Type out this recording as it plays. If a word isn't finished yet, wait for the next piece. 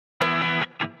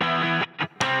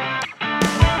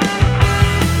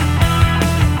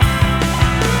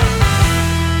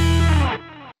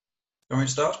me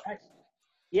to start?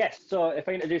 Yes, so if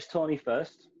I introduce Tony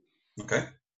first. Okay.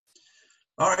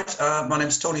 All right, my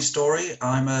name's Tony Story.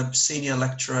 I'm a senior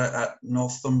lecturer at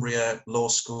Northumbria Law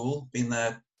School. Been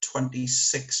there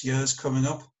 26 years coming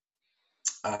up.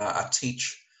 I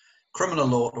teach criminal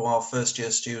law to our first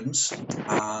year students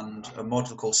and a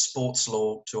module called sports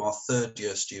law to our third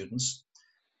year students.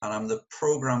 And I'm the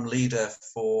program leader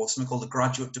for something called the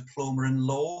Graduate Diploma in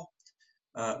Law,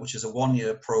 which is a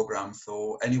one-year program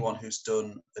for anyone who's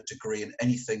done a degree in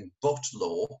anything but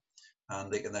law,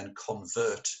 and they can then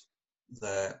convert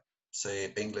their,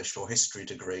 say, English or history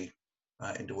degree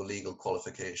into a legal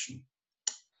qualification.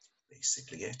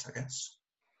 Basically it, I guess.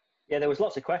 Yeah, there was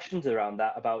lots of questions around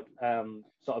that about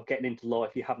sort of getting into law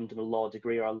if you haven't done a law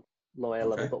degree or a law A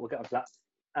level, but we'll get onto that.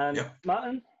 And Yep.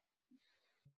 Martin?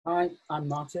 Hi, I'm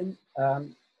Martin.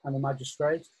 I'm a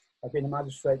magistrate. I've been a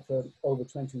magistrate for over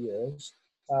 20 years.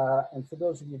 And for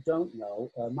those of you who don't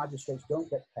know, magistrates don't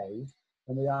get paid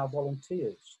and they are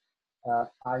volunteers.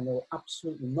 I know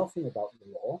absolutely nothing about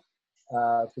the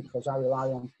law because I rely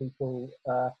on people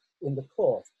in the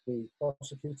court, the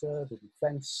prosecutor, the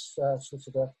defence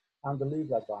solicitor, and the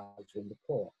legal advisor in the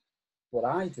court. What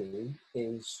I do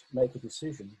is make a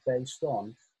decision based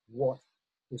on what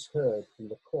is heard in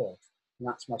the court. And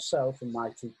that's myself and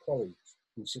my two colleagues.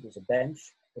 We sit as a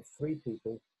bench of 3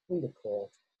 people in the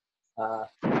court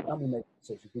and we make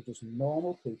decisions. We're just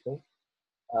normal people.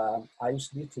 I used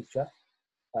to be a teacher.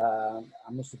 I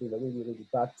must have been a really, really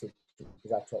bad teacher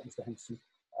because I taught Mr. Henson.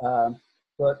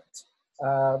 But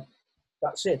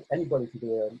that's it. Anybody can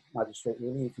be a magistrate,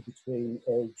 really, if you're between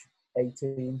age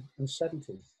 18 and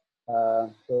 70.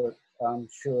 But I'm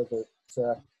sure that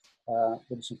there'll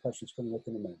be some questions coming up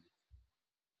in a minute.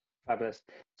 Fabulous.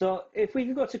 So if we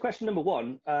could go to question number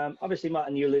 1, obviously,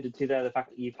 Martin, you alluded to there the fact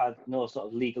that you've had no sort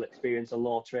of legal experience or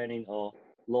law training or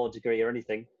law degree or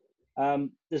anything.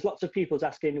 There's lots of people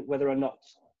asking whether or not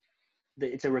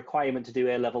it's a requirement to do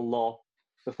A-level law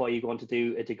before you go on to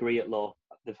do a degree at law.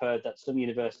 They've heard that some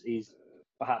universities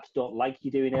perhaps don't like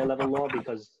you doing A-level law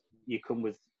because you come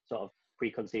with sort of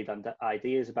preconceived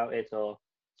ideas about it or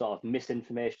sort of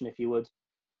misinformation, if you would.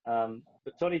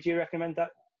 But Tony, do you recommend that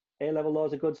A-level law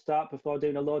is a good start before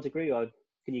doing a law degree, or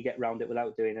can you get around it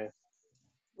without doing it?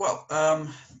 Well,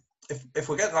 if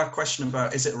we get that question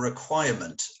about is it a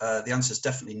requirement, the answer is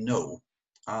definitely no.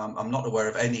 I'm not aware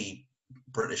of any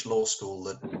British law school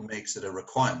that makes it a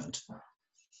requirement.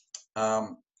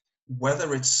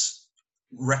 Whether it's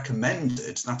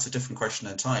recommended, that's a different question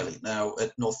entirely. Now,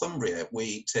 at Northumbria,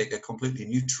 we take a completely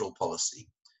neutral policy.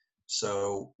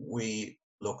 So we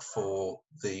look for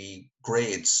the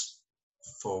grades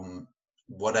from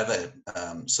whatever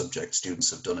subject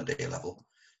students have done at A-level.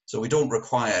 So we don't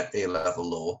require A-level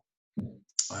law.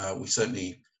 We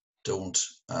certainly don't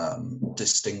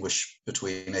distinguish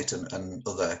between it and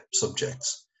other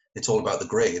subjects. It's all about the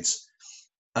grades.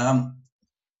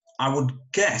 I would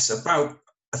guess about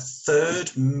a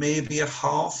third, maybe a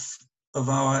half of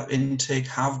our intake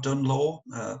have done law.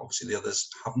 Obviously the others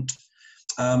haven't.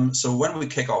 So when we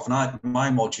kick off, and my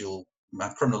module, my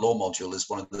criminal law module, is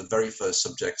one of the very first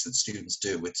subjects that students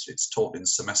do. It's taught in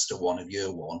semester 1 of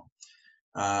year 1.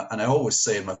 And I always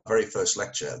say in my very first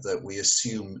lecture that we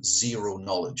assume zero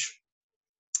knowledge.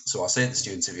 So I say to the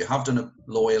students, if you have done a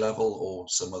law A-level or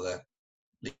some other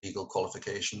legal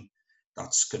qualification,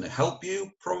 that's going to help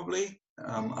you probably,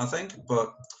 I think,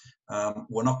 but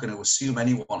we're not going to assume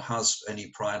anyone has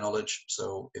any prior knowledge.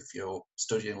 So if you're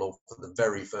studying law for the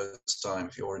very first time,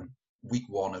 if you're in week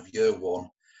 1 of year 1,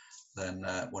 then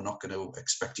we're not going to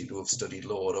expect you to have studied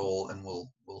law at all, and we'll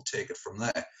take it from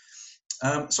there.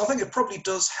 So I think it probably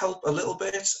does help a little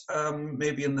bit,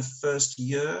 maybe in the first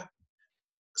year.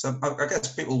 So I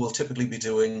guess people will typically be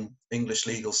doing English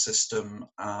legal system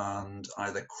and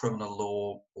either criminal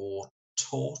law or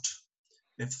tort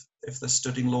if they're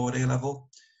studying law at A-level.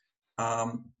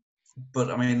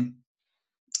 But I mean,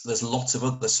 there's lots of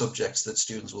other subjects that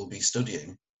students will be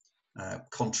studying.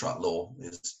 Contract law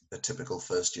is a typical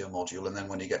first year module, and then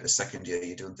when you get to second year,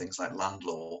 you're doing things like land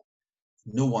law.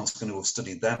 No one's going to have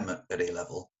studied them at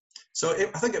A-level. So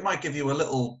I think it might give you a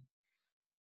little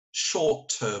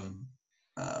short-term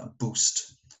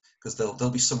boost, because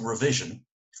there'll be some revision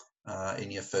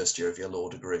in your first year of your law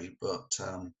degree, but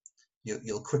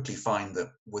you'll quickly find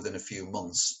that within a few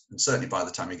months, and certainly by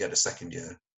the time you get to second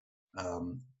year,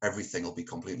 everything will be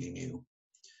completely new.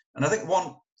 And I think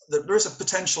there is a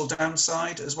potential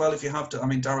downside as well if you have to. I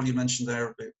mean, Daryl, you mentioned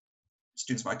there,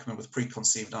 students might come in with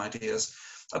preconceived ideas.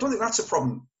 I don't think that's a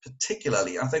problem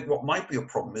particularly. I think what might be a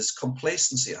problem is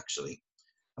complacency, actually.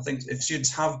 I think if students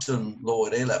have done law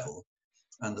at A-level,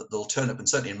 and they'll turn up, and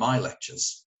certainly in my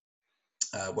lectures,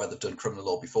 where they've done criminal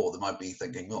law before, they might be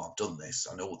thinking, oh, I've done this,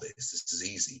 I know this is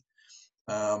easy.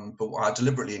 But I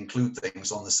deliberately include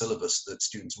things on the syllabus that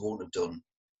students won't have done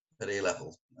at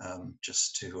A-level,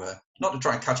 just to, not to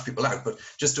try and catch people out, but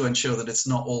just to ensure that it's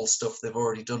not all stuff they've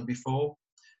already done before.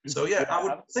 So yeah, I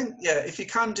would think, yeah, if you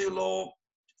can do law,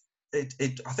 I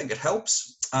think it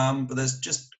helps, but there's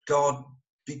just, God,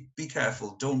 be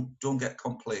careful, don't get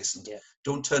complacent. Yeah.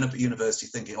 Don't turn up at university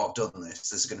thinking, oh, I've done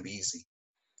this is going to be easy.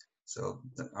 So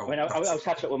I was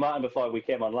catching up with Martin before we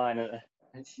came online, and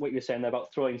what you were saying there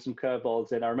about throwing some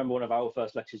curveballs in. I remember one of our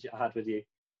first lectures I had with you,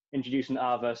 introducing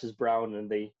R versus Brown and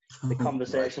the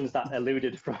conversations that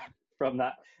eluded from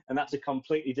that. And that's a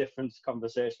completely different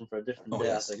conversation for a different day,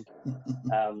 yes. I think.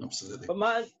 Absolutely. But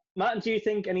Martin, do you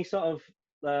think any sort of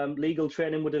legal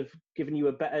training would have given you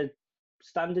a better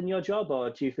stand in your job,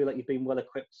 or do you feel like you've been well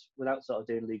equipped without sort of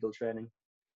doing legal training?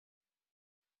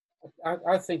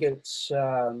 I think it's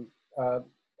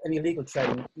any legal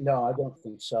training. No, I don't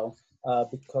think so,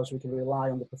 because we can rely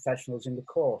on the professionals in the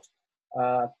court.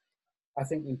 I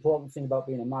think the important thing about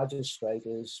being a magistrate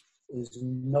is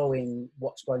knowing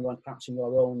what's going on perhaps in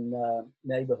your own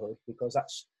neighbourhood, because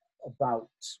that's about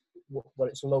what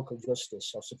it's local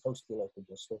justice, or supposed to be local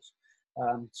justice.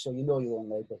 So you know your own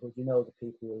neighbourhood, you know the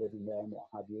people who are living there and what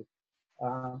have you.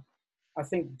 I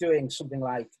think doing something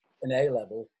like an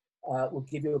A-level will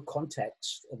give you a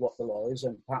context of what the law is,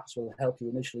 and perhaps will help you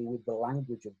initially with the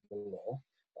language of the law.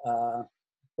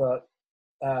 But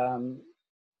I'm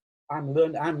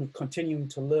continuing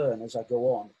to learn as I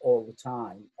go on all the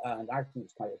time, and I think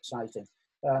it's quite exciting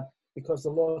because the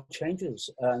law changes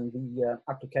and the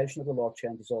application of the law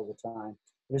changes all the time.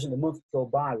 There isn't a month go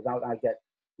by without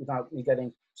me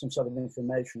getting some sort of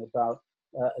information about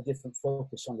a different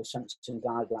focus on the sentencing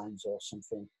guidelines, or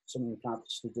something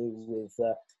perhaps to do with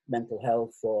mental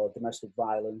health or domestic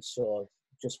violence, or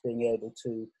just being able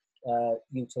to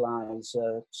utilise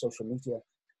social media.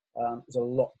 There's a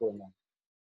lot going on.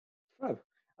 Oh,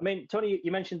 I mean, Tony,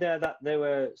 you mentioned there that there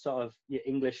were sort of your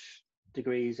English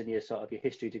degrees and your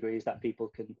history degrees that people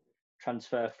can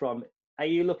transfer from. Are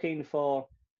you looking for,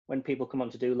 when people come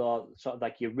on to do law, sort of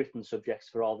like your written subjects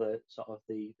for all the sort of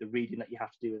the reading that you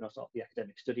have to do, and sort of the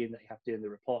academic studying that you have to do, and the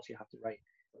reports you have to write?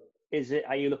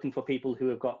 Are you looking for people who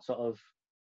have got sort of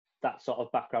that sort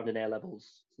of background in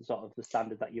A-levels, sort of the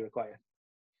standard that you require?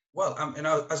 Well,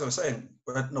 as I was saying,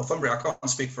 at Northumbria, I can't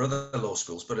speak for other law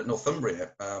schools, but at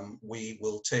Northumbria, we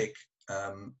will take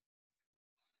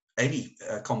any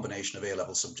combination of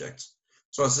A-level subjects.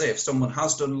 So as I say, if someone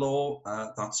has done law,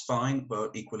 that's fine,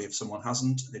 but equally if someone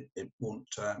hasn't, it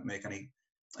won't make any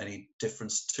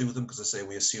difference to them, because I say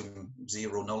we assume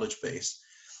zero knowledge base.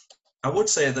 I would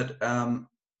say that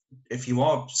if you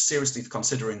are seriously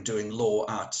considering doing law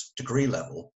at degree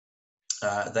level,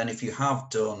 then if you have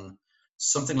done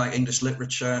something like English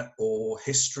literature or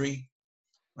history.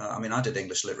 I mean, I did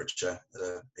English literature as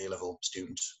an A-level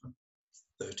student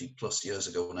 30 plus years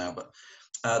ago now, but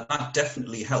that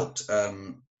definitely helped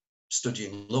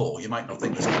studying law. You might not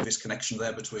think there's an obvious connection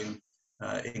there between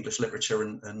English literature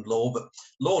and law, but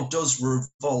law does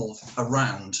revolve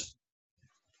around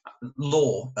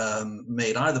law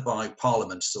made either by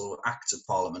Parliament, so acts of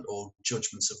Parliament, or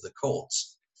judgments of the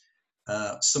courts,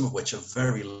 some of which are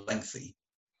very lengthy.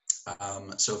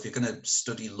 So if you're going to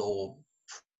study law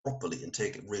properly and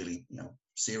take it really,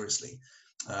 seriously,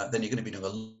 then you're going to be doing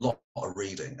a lot of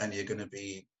reading, and you're going to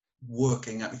be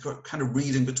working at kind of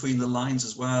reading between the lines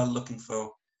as well, looking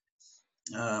for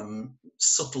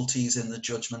subtleties in the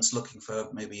judgments, looking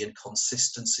for maybe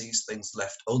inconsistencies, things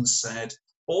left unsaid,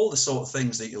 all the sort of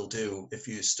things that you'll do if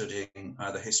you're studying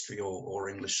either history or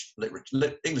English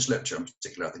literature. English literature in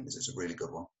particular, I think is a really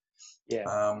good one. Yeah.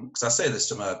 Because I say this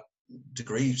to my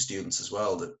degree students as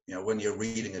well, that when you're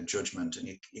reading a judgment and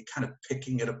you're kind of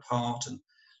picking it apart and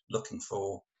looking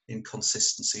for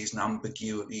inconsistencies and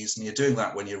ambiguities, and you're doing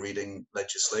that when you're reading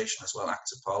legislation as well,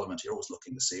 acts of Parliament, you're always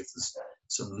looking to see if there's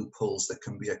some loopholes that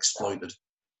can be exploited.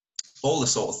 All the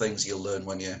sort of things you'll learn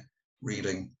when you're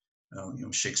reading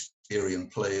Shakespearean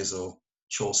plays or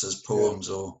Chaucer's poems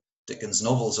or Dickens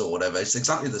novels or whatever. It's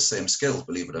exactly the same skills,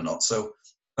 believe it or not. So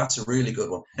that's a really good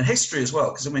one. And history as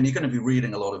well, because you're going to be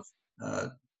reading a lot of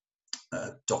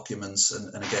documents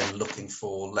and again looking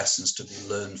for lessons to be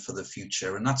learned for the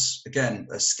future, and that's again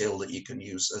a skill that you can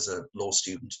use as a law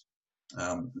student.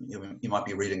 You might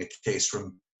be reading a case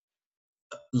from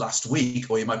last week,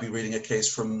 or you might be reading a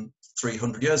case from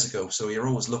 300 years ago, so you're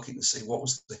always looking to see what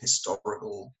was the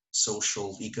historical,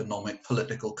 social, economic,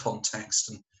 political context,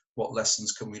 and what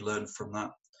lessons can we learn from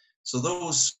that. So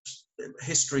those,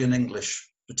 history and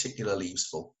English, particularly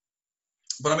useful.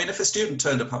 But I mean, if a student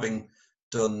turned up having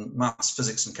done maths,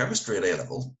 physics, and chemistry at A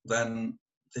level, then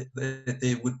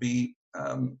they would be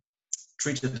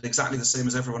treated exactly the same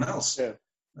as everyone else. Yeah.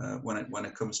 When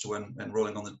it comes to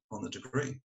enrolling on the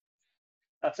degree.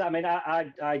 I mean,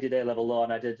 I did A-level law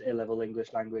and I did A-level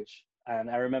English language, and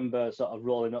I remember sort of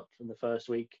rolling up from the first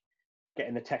week,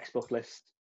 getting the textbook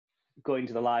list, going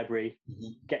to the library,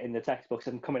 getting the textbooks,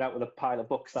 and coming out with a pile of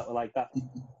books that were like that.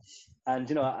 And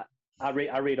you know, I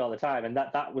read all the time, and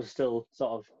that was still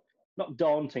sort of not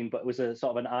daunting, but it was a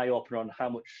sort of an eye opener on how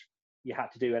much you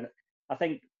had to do. And I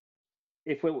think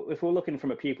if we're looking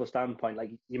from a pupil standpoint, like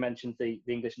you mentioned the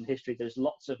English and history, there's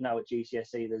lots of now at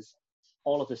GCSE. There's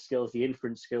all of the skills, the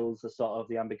inference skills, the sort of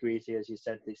the ambiguity, as you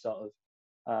said, the sort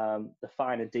of the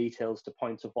finer details to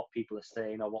point of what people are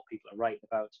saying or what people are writing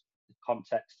about, the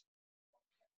context.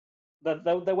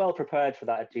 They're well prepared for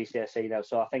that at GCSE now.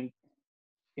 So I think,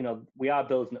 you know, we are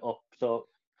building it up. So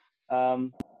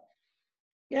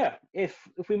yeah, if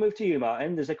we move to you,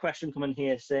 Martin, there's a question coming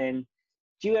here saying,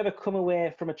 do you ever come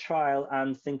away from a trial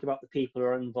and think about the people who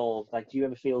are involved? Like, do you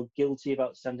ever feel guilty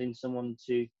about sending someone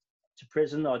to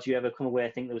prison, or do you ever come away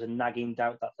and think there was a nagging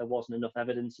doubt that there wasn't enough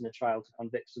evidence in a trial to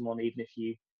convict someone, even if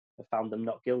you have found them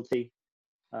not guilty?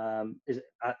 I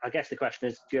guess the question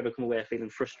is, do you ever come away feeling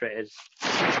frustrated?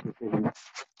 I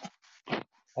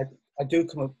do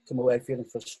come away feeling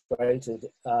frustrated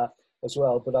as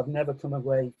well, but I've never come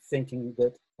away thinking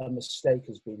that a mistake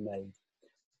has been made.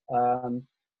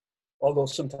 Although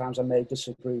sometimes I may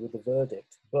disagree with the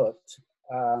verdict, but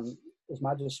as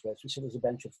magistrates, we sit as a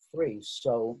bench of three.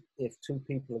 So if two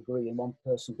people agree and one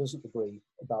person doesn't agree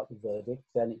about the verdict,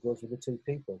 then it goes with the two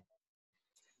people.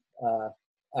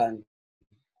 And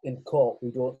in court,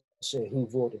 we don't say who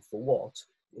voted for what.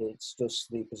 It's just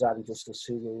the presiding justice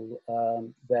who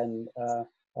will then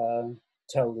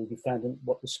tell the defendant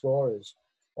what the score is.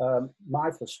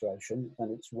 My frustration,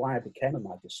 and it's why I became a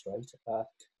magistrate,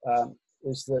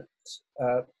 is that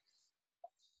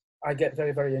I get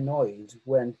very, very annoyed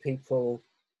when people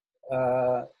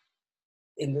if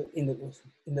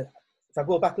I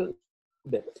go back a little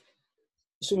bit,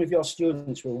 some of your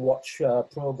students will watch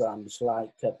programs like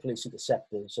Police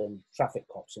Interceptors and Traffic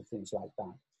Cops and things like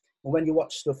that. And when you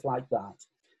watch stuff like that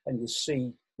and you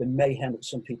see the mayhem that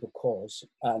some people cause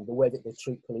and the way that they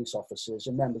treat police officers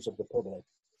and members of the public,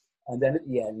 and then at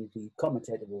the end, the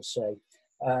commentator will say,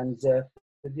 and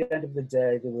at the end of the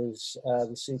day, there was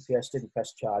the CPS didn't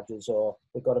press charges or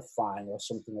they got a fine or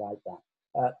something like that.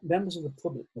 Members of the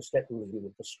public must get really,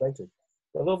 really frustrated.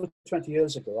 Well, over 20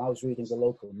 years ago, I was reading the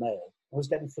local Mail. I was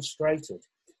getting frustrated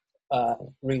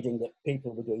reading that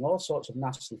people were doing all sorts of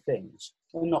nasty things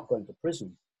and not going to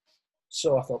prison.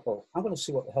 So I thought, well, I'm going to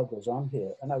see what the hell goes on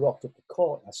here. And I rocked up to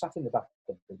court. I sat in the back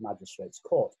of the magistrate's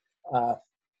court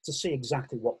to see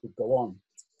exactly what would go on.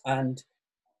 And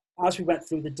as we went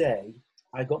through the day,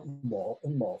 I got more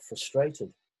and more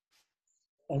frustrated.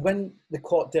 And when the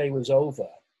court day was over,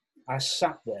 I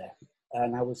sat there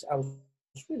and I was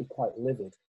really quite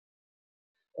livid.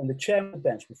 And the chairman of the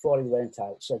bench, before he went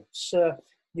out, said, "Sir,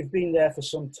 you've been there for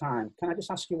some time. Can I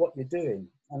just ask you what you're doing?"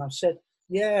 And I said,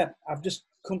 "Yeah, I've just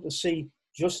come to see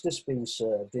justice being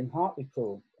served in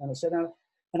Hartlepool." And I said, "And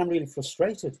I'm really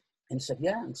frustrated." And he said,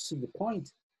 "Yeah, I can see the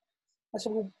point." I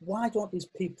said, "Well, why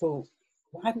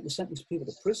haven't you sent these people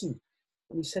to prison?"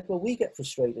 And he said, "Well, we get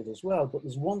frustrated as well, but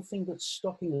there's one thing that's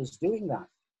stopping us doing that."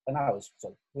 And I was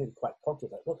really quite cocky,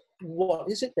 like, "Well, what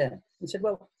is it then?" He said,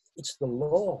 "Well, it's the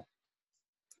law."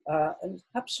 And it's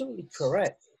absolutely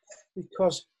correct,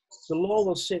 because the law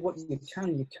will say what you can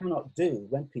and you cannot do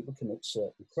when people commit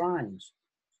certain crimes.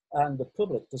 And the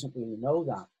public doesn't really know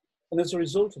that. And as a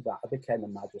result of that, I became a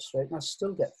magistrate, and I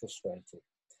still get frustrated.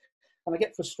 And I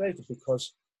get frustrated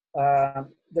because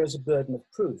there's a burden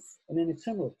of proof. And in a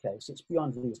criminal case, it's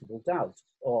beyond reasonable doubt,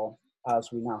 or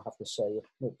as we now have to say,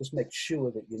 just make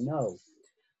sure that you know.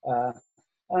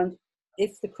 And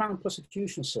if the Crown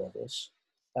Prosecution Service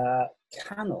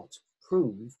cannot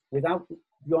prove without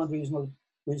beyond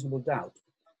reasonable doubt,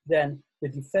 then the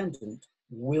defendant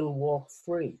will walk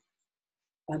free.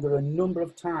 And there are a number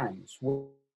of times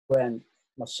when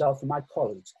myself and my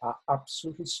colleagues are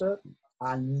absolutely certain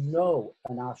and know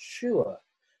and are sure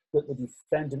that the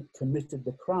defendant committed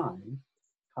the crime.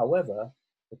 However,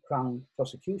 the Crown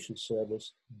Prosecution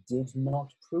Service did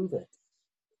not prove it.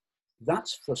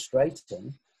 That's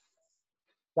frustrating.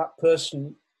 That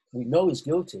person we know is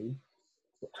guilty,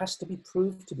 it has to be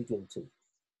proved to be guilty.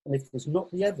 And if there's not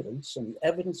the evidence and the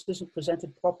evidence isn't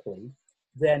presented properly,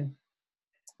 then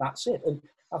that's it. And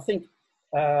I think,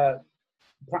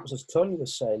 perhaps as Tony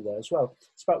was saying there as well,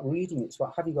 it's about reading, it's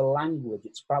about having a language,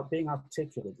 it's about being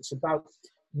articulate, it's about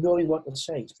knowing what to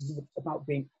say. It's about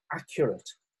being accurate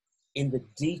in the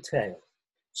detail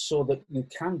so that you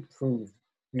can prove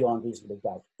beyond reasonable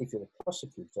doubt if you're a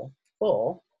prosecutor,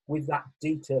 or with that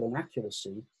detail and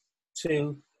accuracy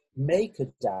to make a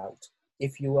doubt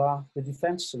if you are the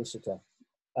defense solicitor.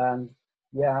 And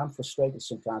yeah, I'm frustrated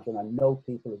sometimes when I know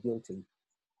people are guilty,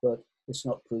 but it's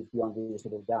not proved beyond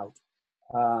reasonable doubt.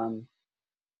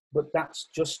 But that's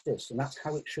justice, and that's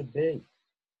how it should be.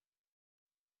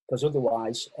 Because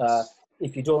otherwise,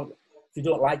 if you don't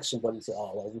like somebody, you say,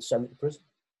 "Oh well, we'll send it to prison,"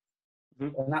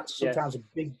 and that's sometimes a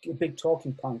big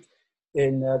talking point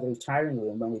in the retiring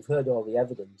room when we've heard all the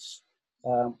evidence.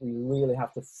 We really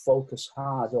have to focus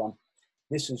hard on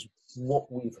this is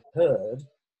what we've heard,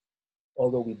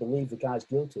 although we believe the guy's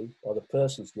guilty or the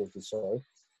person's guilty, sorry,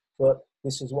 but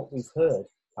this is what we've heard.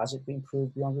 Has it been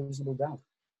proved beyond reasonable doubt?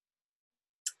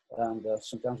 And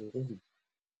sometimes it isn't.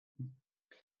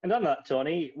 And on that,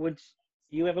 Tony, would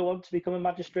you ever want to become a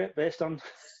magistrate based on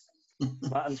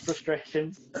Martin's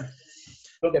frustrations?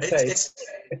 Don't get paid.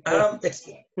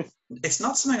 It's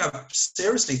not something I've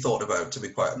seriously thought about, to be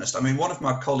quite honest. I mean, one of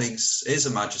my colleagues is a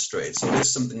magistrate, so it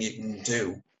is something you can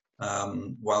do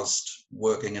whilst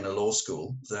working in a law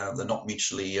school. They're not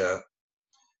mutually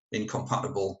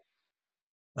incompatible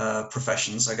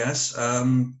professions, I guess.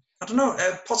 I don't know,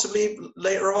 possibly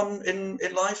later on in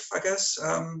life, I guess.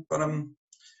 But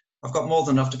I've got more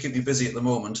than enough to keep me busy at the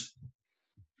moment.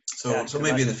 So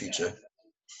maybe in the future.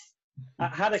 I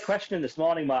had a question this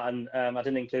morning, Martin. I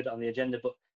didn't include it on the agenda,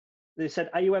 but they said,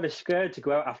 are you ever scared to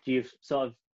go out after you've sort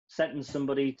of sentenced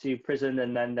somebody to prison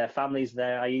and then their family's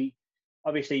there? Are you,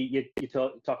 obviously, you're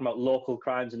talking about local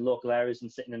crimes in local areas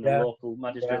and sitting in a local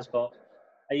magistrate's court.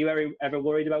 Are you ever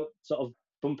worried about sort of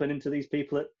bumping into these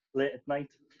people late at night?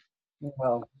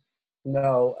 Well,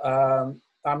 no,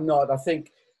 I'm not. I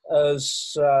think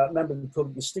as a member of the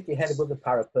public, you stick your head above the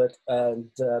parapet and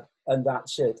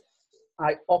that's it.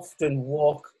 I often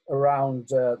walk around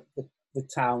the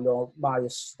town or my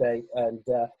estate and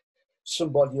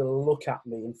somebody will look at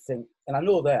me and think, and I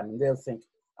know them, and they'll think,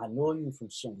 I know you from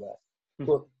somewhere.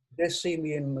 But they see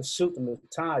me in my suit and my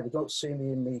tie, they don't see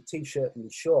me in my t-shirt and my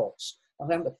shorts. I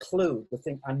haven't a clue. They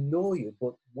think, I know you,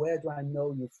 but where do I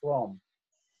know you from?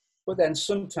 But then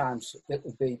sometimes it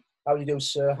would be, how do you do,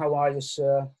 sir? How are you,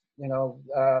 sir? You know,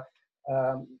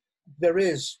 there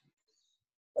is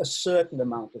a certain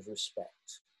amount of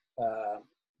respect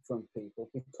from people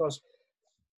because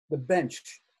the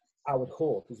bench, I would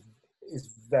hope,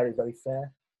 is very, very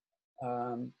fair.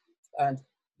 And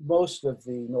most of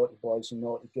the naughty boys and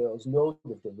naughty girls know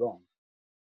they've done wrong.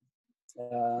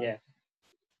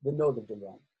 They know they've done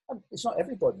wrong. And it's not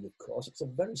everybody, of course. It's a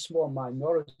very small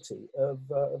minority of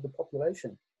the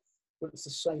population, but it's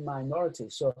the same minority.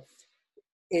 So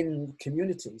in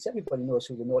communities, everybody knows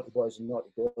who the naughty boys and naughty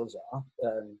girls are,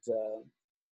 and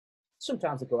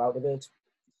sometimes they go out of it,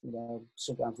 you know,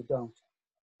 sometimes they don't.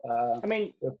 I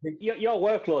mean, your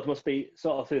workload must be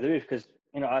sort of through the roof because,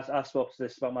 you know, I spoke to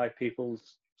this about my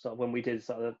pupils sort of when we did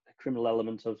sort of the criminal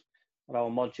element of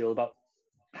our module about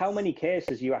how many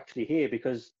cases you actually hear,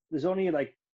 because there's only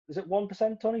like, is it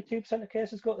 1%, Tony, 2% of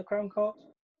cases go to the Crown Court?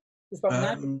 It's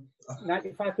about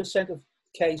 95% of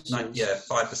cases.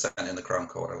 5% in the Crown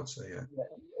Court, I would say,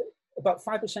 About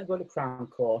 5% go to Crown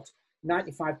Court.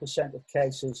 95% of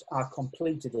cases are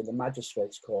completed in the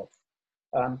Magistrates' Court.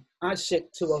 I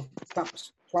sit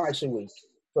perhaps twice a week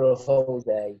for a whole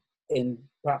day in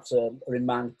perhaps a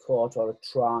remand court or a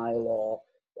trial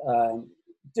or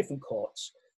different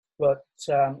courts. But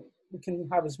we can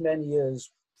have as many as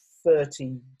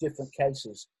 30 different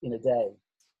cases in a day.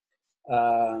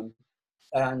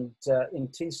 And in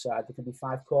Teesside, there can be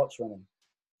 5 courts running.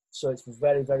 So it's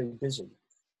very, very busy.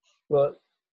 But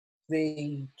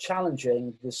the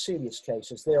challenging, the serious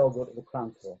cases, they all go to the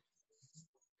Crown Court.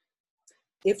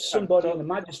 If somebody in the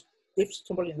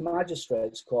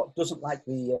Magistrates' Court doesn't like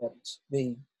the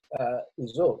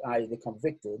result, i.e. they're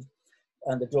convicted,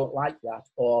 and they don't like that,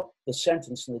 or the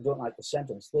sentence and they don't like the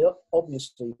sentence, they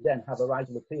obviously then have a right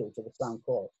of appeal to the Crown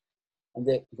Court. And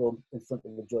they can go in front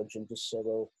of the judge and just say,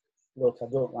 well, look, I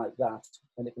don't like that,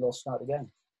 and it can all start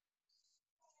again.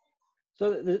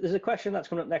 So there's a question that's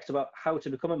coming up next about how to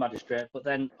become a magistrate, but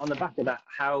then on the back of that,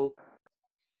 how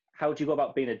do you go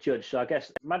about being a judge? So I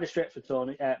guess magistrate for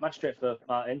Tony, magistrate for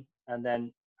Martin, and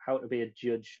then how to be a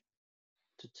judge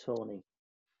to Tony.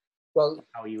 Well,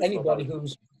 anybody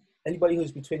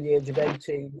who's between the age of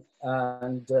 18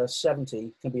 and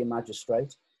 70 can be a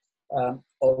magistrate,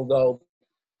 although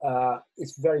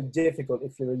it's very difficult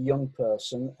if you're a young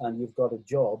person and you've got a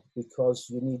job, because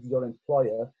you need your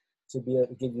employer to be able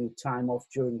to give you time off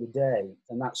during the day,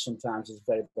 and that sometimes is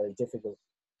very, very difficult.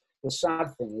 The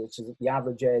sad thing is that the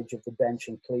average age of the bench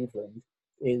in Cleveland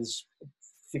is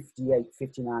 58,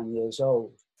 59 years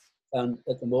old. And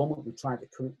at the moment, we're trying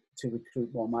to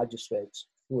recruit more magistrates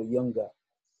who are younger.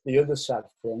 The other sad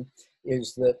thing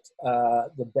is that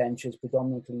the bench is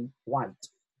predominantly white,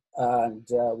 and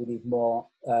we need more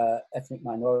ethnic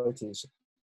minorities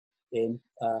in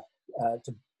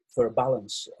for a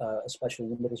balance, especially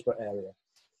in the Middlesbrough area.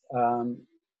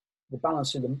 The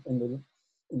balance in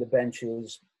the bench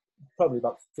is probably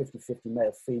about 50-50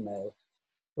 male, female,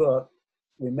 but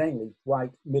we're mainly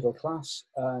white middle class,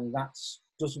 and that's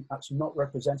not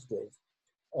representative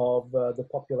of the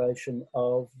population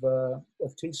of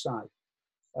Teesside.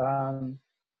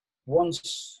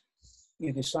 Once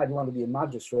you decide you want to be a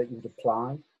magistrate, you would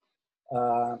apply.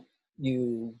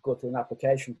 You go through an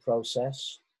application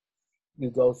process. You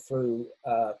go through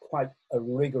quite a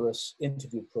rigorous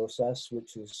interview process,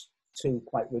 which is 2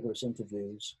 quite rigorous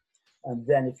interviews. And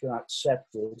then if you're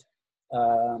accepted,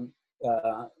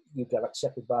 you get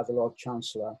accepted by the Lord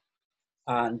Chancellor.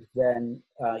 And then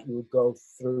you would go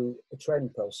through a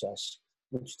training process,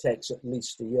 which takes at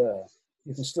least a year.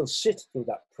 You can still sit through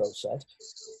that process,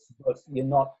 but you're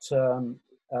not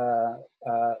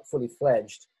fully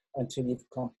fledged until you've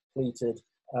completed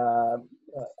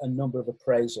a number of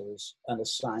appraisals and are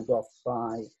signed off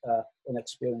by an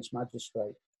experienced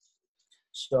magistrate.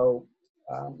 So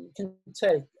it can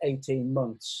take 18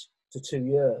 months to 2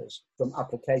 years from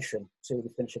application to the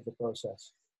finish of the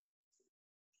process.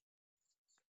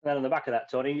 And then on the back of that,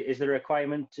 Tony, is there a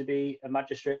requirement to be a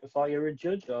magistrate before you're a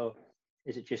judge, or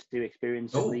is it just through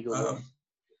experience in legal work?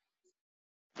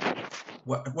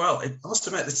 Well, I must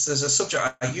admit, this is a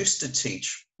subject I used to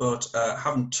teach, but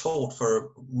haven't taught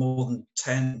for more than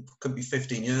 10, could be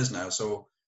 15 years now. So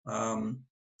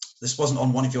this wasn't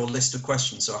on one of your list of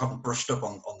questions, so I haven't brushed up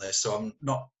on this. So I'm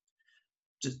not,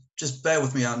 just bear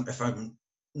with me if I'm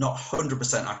not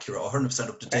 100% accurate or 100%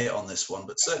 up to date on this one,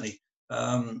 but certainly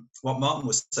what Martin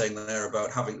was saying there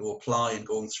about having to apply and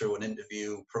going through an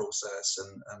interview process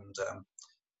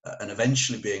and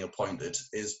eventually being appointed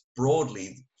is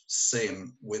broadly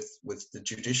same with the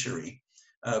judiciary.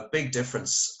 Big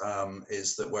difference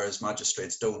is that whereas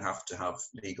magistrates don't have to have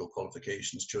legal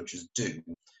qualifications, judges do.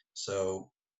 So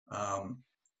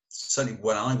certainly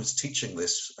when I was teaching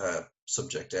this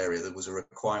subject area, there was a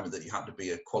requirement that you had to be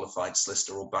a qualified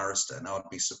solicitor or barrister. Now I'd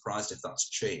be surprised if that's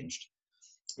changed.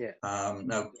 Yeah.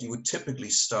 Now you would typically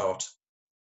start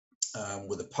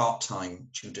with a part-time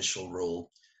judicial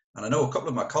role, and I know a couple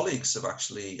of my colleagues have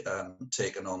actually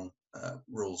taken on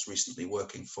roles recently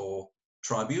working for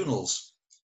tribunals.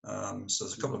 So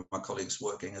there's a couple of my colleagues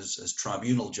working as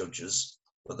tribunal judges,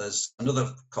 but there's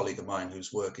another colleague of mine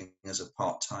who's working as a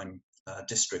part-time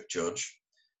district judge.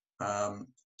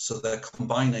 So they're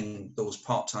combining those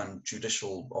part-time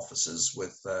judicial officers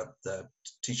with their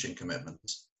teaching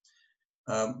commitments.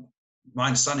 My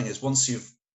understanding is once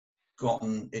you've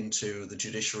gotten into the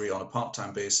judiciary on a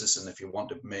part-time basis, and if you want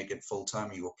to make it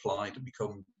full-time, you apply to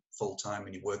become full-time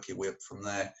and you work your way up from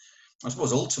there. I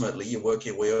suppose ultimately you work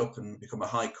your way up and become a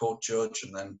High Court judge,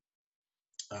 and then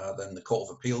the Court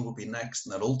of Appeal will be next,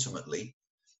 and then ultimately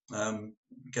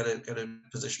get a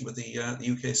position with the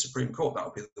UK Supreme Court. That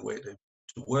would be the way to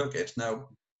work it. Now,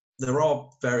 there are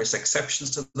various exceptions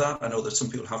to that. I know that some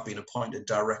people have been appointed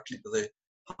directly to the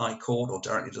High Court or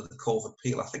directly to the Court of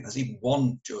Appeal. I think there's even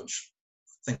one judge,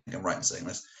 I think I'm right in saying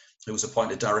this, who was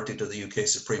appointed directly to the UK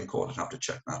Supreme Court. I'd have to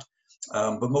check that.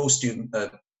 But most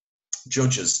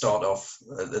judges start off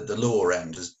at the lower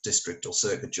end as district or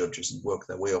circuit judges and work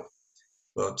their way up.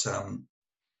 But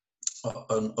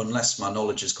unless my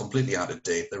knowledge is completely out of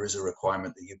date, there is a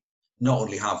requirement that you not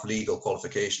only have legal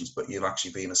qualifications, but you've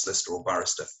actually been a solicitor or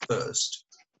barrister first,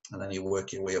 and then you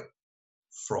work your way up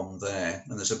from there.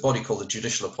 And there's a body called the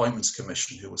Judicial Appointments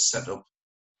Commission who was set up,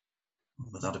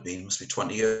 would that have been, must be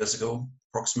 20 years ago,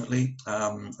 approximately,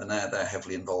 and they're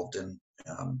heavily involved in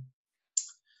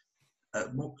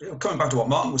coming back to what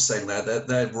Martin was saying there,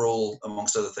 their role,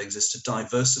 amongst other things, is to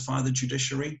diversify the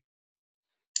judiciary.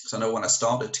 So I know when I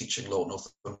started teaching law at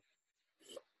Northumberland,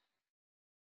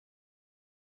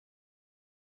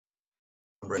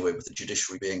 with the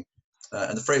judiciary being,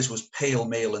 and the phrase was pale,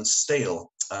 male and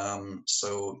stale.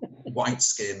 So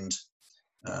white-skinned,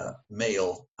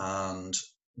 male, and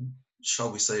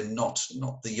shall we say not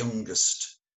the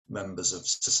youngest members of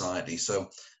society. So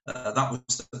that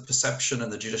was the perception,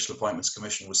 and the Judicial Appointments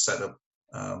Commission was set up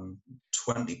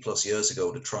 20 plus years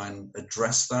ago to try and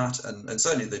address that. And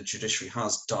certainly the judiciary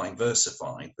has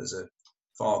diversified. There's a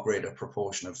far greater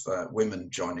proportion of women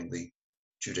joining the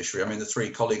judiciary. I mean, the 3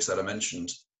 colleagues that I mentioned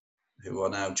who are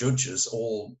now judges,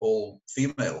 all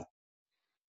female.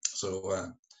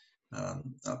 So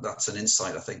that's an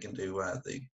insight, I think, into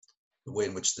the way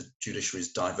in which the judiciary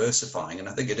is diversifying, and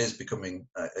I think it is becoming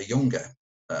a younger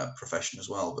profession as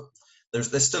well. But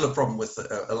there's still a problem with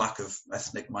a lack of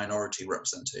ethnic minority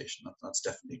representation. That's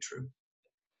definitely true.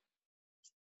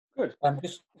 Good.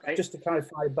 Just to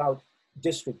clarify about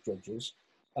district judges,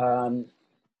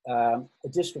 a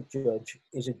district judge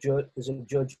is a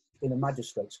judge in a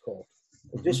magistrate's court.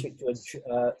 A district judge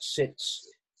sits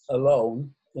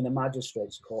alone in a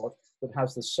magistrate's court, but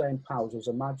has the same powers as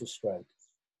a magistrate.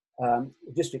 A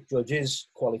district judge is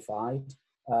qualified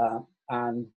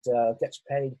and gets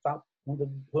paid about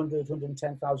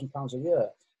 £110,000 a year.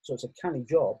 So it's a canny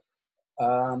job,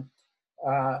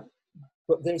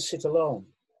 but they sit alone.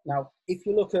 Now, if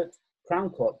you look at Crown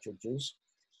Court judges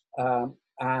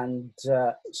and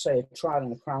say a trial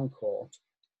in a Crown Court,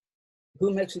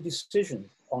 who makes a decision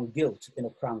on guilt in a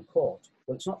Crown Court?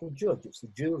 Well, it's not the judge, it's the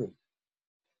jury.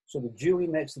 So the jury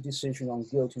makes the decision on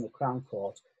guilt in the Crown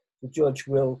Court. The judge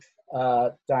will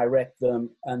direct them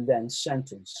and then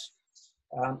sentence.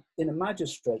 In a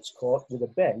magistrate's court with a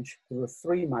bench, there are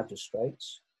 3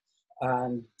 magistrates,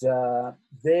 and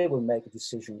they will make a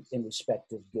decision in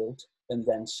respect of guilt and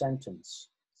then sentence.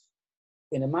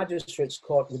 In a magistrate's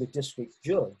court with a district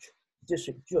judge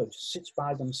sits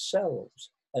by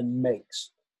themselves and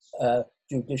makes a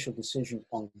judicial decision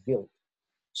on guilt.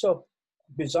 So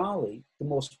bizarrely, the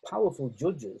most powerful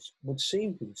judges would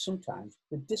seem to be sometimes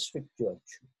the district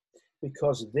judge,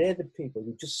 because they're the people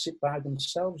who just sit by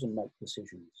themselves and make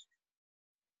decisions.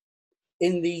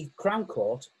 In the Crown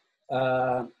Court,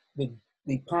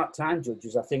 the part-time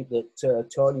judges, I think that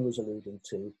Tony was alluding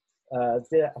to,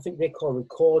 I think they're called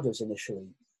recorders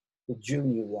initially, the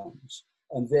junior ones,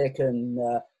 and they can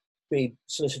be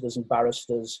solicitors and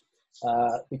barristers,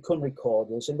 become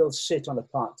recorders, and they'll sit on a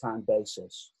part-time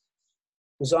basis.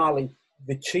 Bizarrely,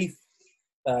 the chief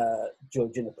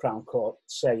judge in the Crown Court,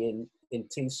 say in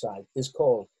Teesside, is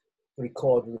called the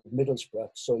recorder of Middlesbrough.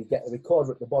 So you get a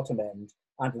recorder at the bottom end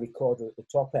and a recorder at the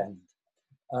top end.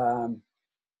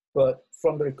 But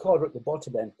from the recorder at the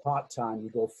bottom end, part-time, you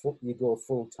go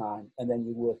full-time, and then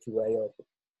you work your way up,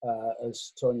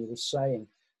 as Tony was saying.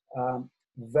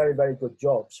 Very, very good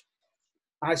jobs.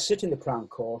 I sit in the Crown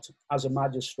Court as a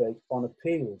magistrate on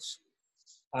appeals,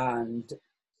 and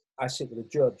I sit with a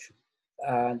judge,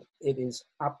 and it is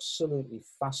absolutely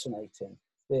fascinating.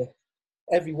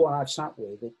 Everyone I've sat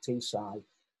with at Teesside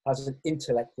has an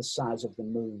intellect the size of the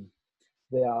moon.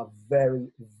 They are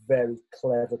very, very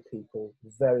clever people,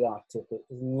 very articulate,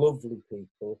 lovely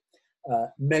people,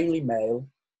 mainly male,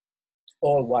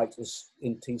 all white as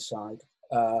in Teesside,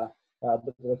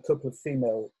 but there are a couple of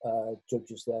female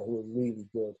judges there who are really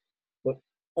good, but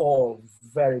all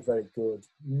very, very good,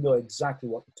 know exactly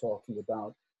what they're talking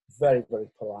about, very, very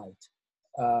polite.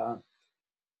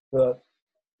 But,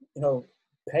 you know,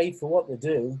 paid for what they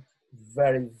do,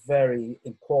 very, very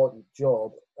important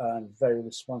job and very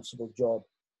responsible job,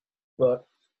 but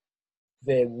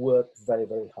they work very,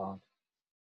 very hard.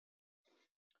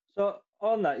 So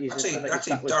on that,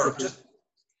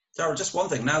 Darrell, just one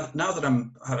thing. Now that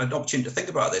I've had an opportunity to think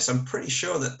about this, I'm pretty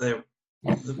sure that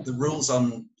the rules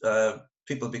on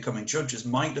people becoming judges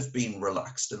might have been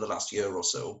relaxed in the last year or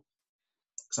so.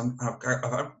 Because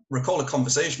I recall a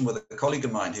conversation with a colleague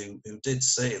of mine who did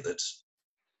say that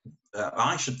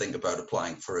I should think about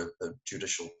applying for a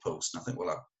judicial post. And I think,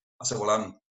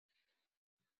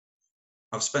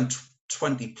 I've spent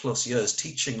 20 plus years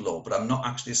teaching law, but I'm not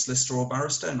actually a solicitor or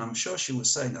barrister. And I'm sure she was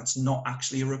saying that's not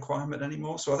actually a requirement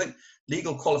anymore. So I think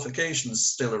legal qualification is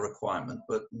still a requirement,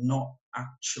 but not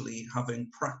actually having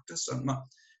practice. I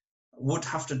would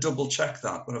have to double check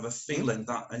that, but I have a feeling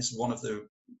that is one of the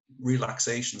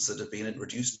relaxations that have been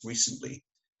introduced recently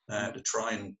to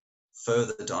try and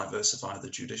further diversify the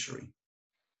judiciary.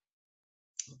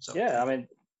 So, yeah, I mean,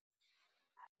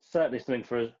 certainly something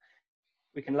for us.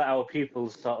 We can let our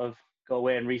pupils sort of go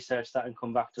away and research that and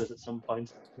come back to us at some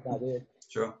point.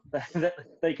 Sure.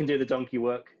 They can do the donkey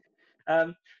work.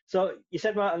 So you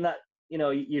said, Martin, that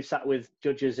you've sat with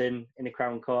judges in the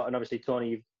Crown Court, and obviously,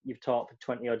 Tony, you've taught for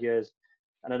 20 odd years.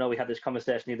 And I know we had this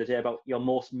conversation the other day about your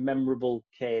most memorable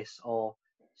case or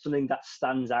something that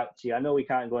stands out to you. I know we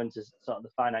can't go into sort of the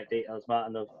finite details,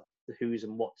 Martin, of the who's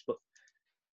and what's, but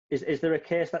is there a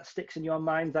case that sticks in your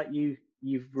mind that you've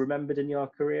remembered in your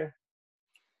career?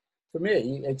 For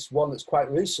me, it's one that's quite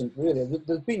recent, really.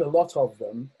 There's been a lot of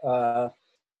them.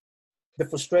 The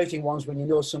frustrating ones when you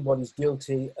know somebody's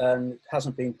guilty and it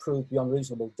hasn't been proved beyond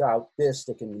reasonable doubt, they're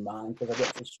sticking in mind because I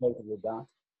get frustrated with that.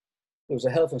 There was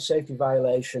a health and safety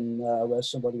violation where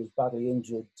somebody was badly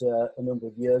injured a number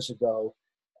of years ago,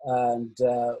 and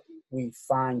we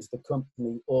fined the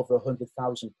company over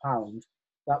 £100,000.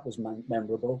 That was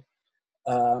memorable.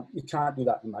 You can't do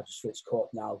that in the magistrates' court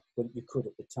now, but you could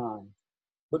at the time.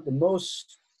 But the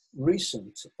most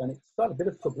recent, and it got a bit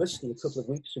of publicity a couple of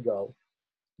weeks ago,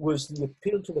 was the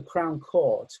appeal to the Crown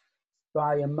Court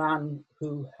by a man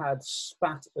who had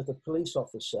spat at a police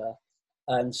officer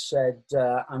and said,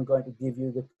 I'm going to give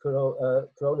you the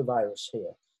coronavirus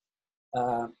here.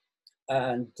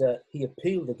 And he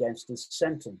appealed against his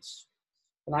sentence.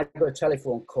 And I got a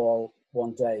telephone call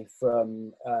one day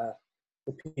from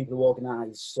the people who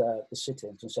organise the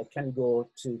sit-ins and said, can you go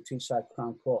to Teesside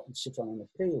Crown Court and sit on an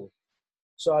appeal?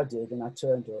 So I did, and I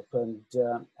turned up, and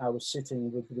I was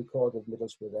sitting with the Recorder of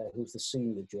Middlesbrough there, who's the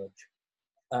senior judge.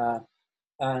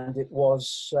 And it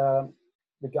was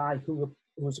the guy who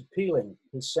was appealing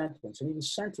his sentence, and he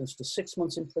was sentenced to 6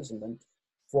 months imprisonment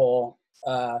for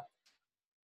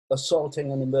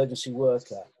assaulting an emergency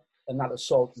worker, and that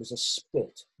assault was a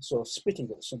spit. So spitting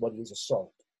at somebody is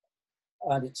assault.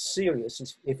 And it's serious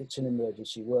if it's an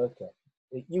emergency worker.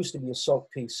 It used to be assault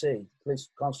PC, police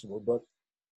constable, but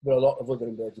there are a lot of other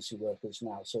emergency workers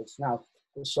now. So it's now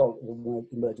assault of an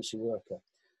emergency worker.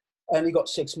 And he got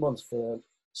 6 months for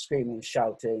screaming and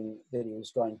shouting that he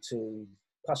was going to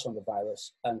pass on the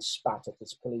virus and spat at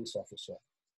this police officer.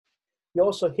 He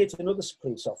also hit another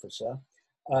police officer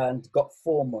and got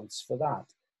 4 months for that.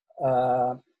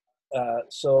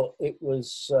 So it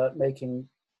was making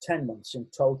 10 months in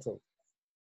total.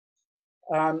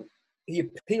 He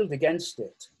appealed against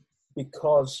it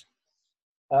because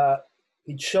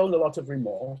he'd shown a lot of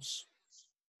remorse.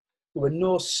 There were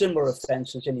no similar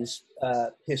offences in his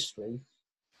history.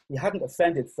 He hadn't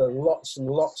offended for lots and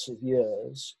lots of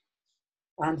years,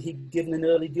 and he'd given an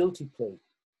early guilty plea.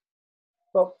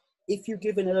 But if you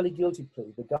give an early guilty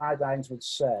plea, the guidelines would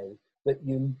say that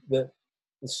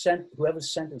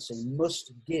whoever's sentencing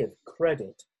must give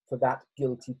credit for that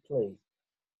guilty plea.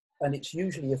 And it's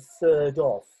usually a third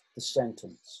off the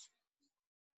sentence.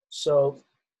 So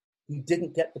he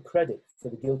didn't get the credit for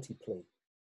the guilty plea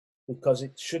because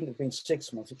it shouldn't have been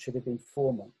 6 months, it should have been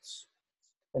 4 months.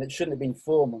 And it shouldn't have been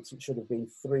 4 months, it should have been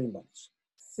 3 months,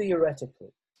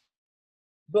 theoretically.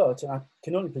 But, and I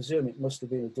can only presume it must have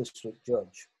been a district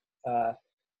judge,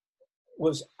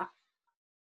 was,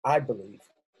 I believe,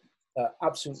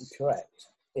 absolutely correct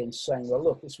in saying, well,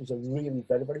 look, this was a really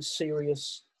very, very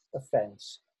serious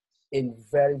offence in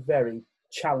very, very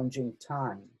challenging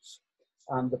times.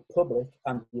 And the public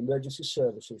and the emergency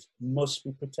services must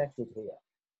be protected here.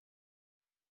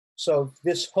 So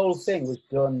this whole thing was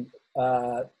done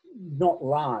not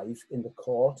live in the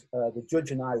court. The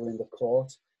judge and I were in the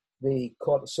court. The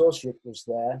court associate was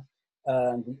there,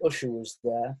 and the usher was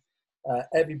there.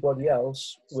 Everybody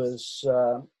else was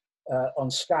on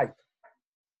Skype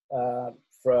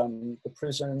from the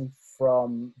prison,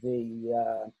 from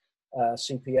the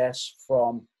CPS,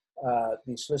 from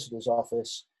the solicitor's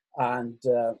office, and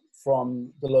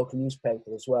from the local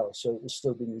newspaper as well. So it was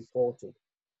still being reported.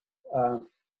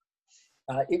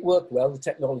 It worked well, the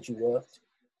technology worked.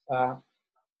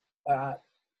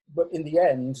 But in the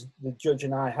end, the judge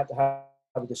and I had to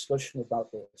have a discussion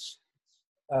about this.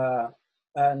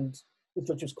 And the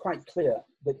judge was quite clear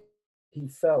that he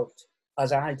felt,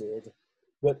 as I did,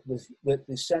 that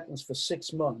the sentence for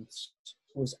 6 months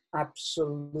was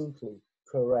absolutely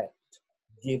correct,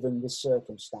 given the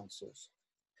circumstances.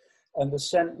 And the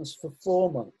sentence for 4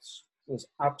 months was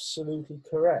absolutely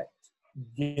correct,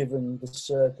 given the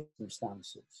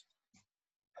circumstances.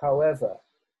 However,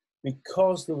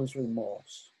 because there was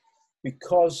remorse,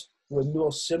 because there were no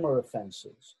similar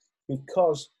offences,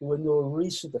 because there were no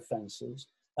recent offences,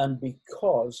 and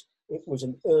because it was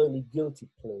an early guilty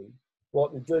plea,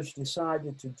 what the judge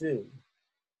decided to do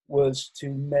was to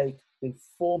make the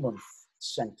 4-month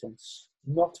sentence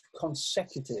not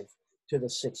consecutive to the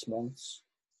 6 months,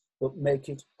 but make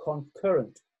it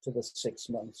concurrent to the 6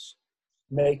 months,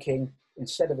 making,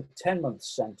 instead of a 10-month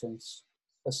sentence,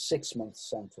 a 6-month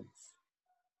sentence.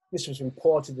 This was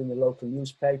reported in the local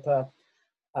newspaper,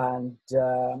 and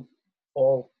I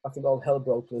think all hell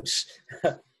broke loose.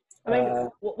 I mean,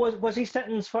 was he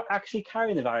sentenced for actually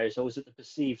carrying the virus, or was it the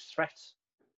perceived threats?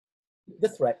 The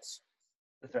threats.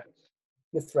 The threats.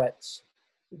 The threats.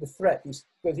 The threat is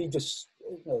that he just,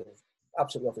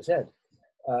 absolutely off his head.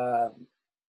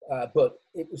 But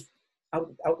it was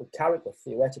out of character,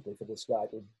 theoretically, for this guy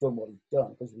to have done what he'd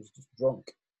done, because he was just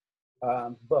drunk.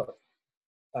 But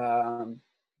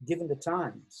given the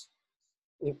times,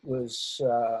 it was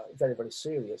very, very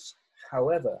serious.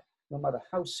 However, no matter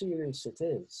how serious it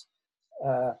is,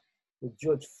 the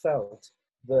judge felt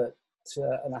that,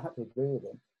 and I have to agree with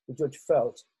him, the judge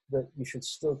felt that you should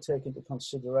still take into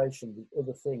consideration the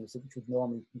other things that should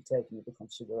normally be taken into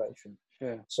consideration.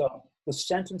 Sure. So the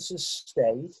sentences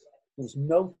stayed. There's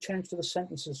no change to the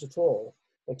sentences at all,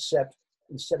 except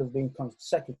instead of being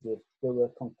consecutive, they were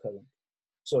concurrent.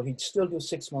 So he'd still do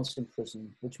 6 months in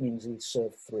prison, which means he'd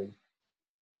serve 3.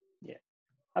 Yeah.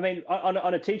 I mean,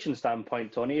 on a teaching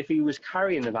standpoint, Tony, if he was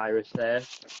carrying the virus there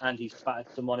and he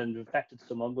spattered someone and infected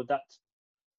someone, would that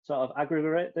sort of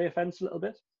aggravate the offence a little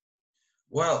bit?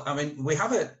 Well, I mean, we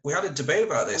had a debate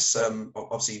about this,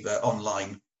 obviously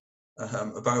online.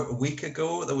 About a week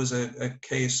ago, there was a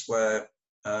case where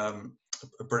a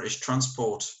British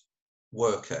transport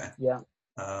worker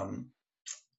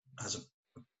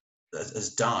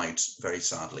has died very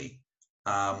sadly,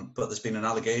 but there's been an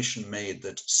allegation made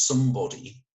that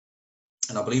somebody,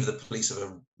 and I believe the police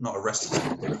have not arrested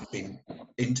them, but have been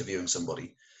interviewing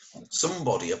somebody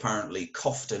apparently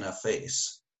coughed in her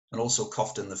face and also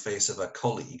coughed in the face of a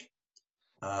colleague,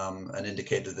 and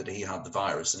indicated that he had the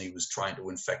virus and he was trying to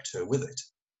infect her with it.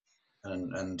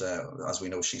 And as we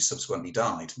know, she subsequently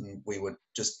died. And we were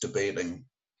just debating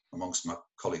amongst my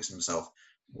colleagues and myself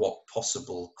what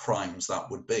possible crimes that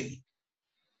would be.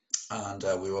 And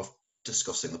we were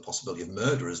discussing the possibility of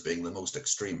murder as being the most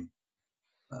extreme,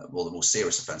 well, the most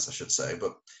serious offence, I should say.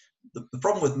 But the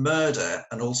problem with murder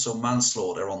and also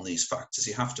manslaughter on these facts is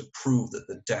you have to prove that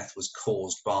the death was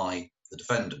caused by the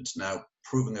defendant. Now,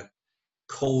 proving a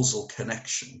causal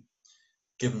connection,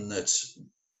 given that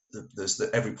there's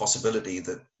every possibility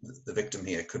that the victim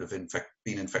here could have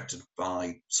been infected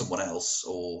by someone else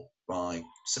or by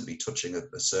simply touching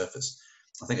a surface.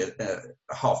 I think a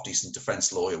half-decent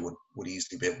defence lawyer would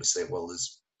easily be able to say, well,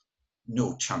 there's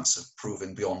no chance of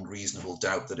proving beyond reasonable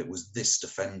doubt that it was this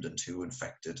defendant who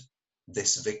infected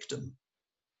this victim.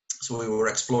 So we were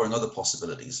exploring other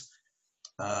possibilities.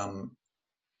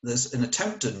 There's an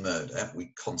attempted murder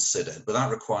we considered, but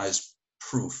that requires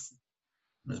proof.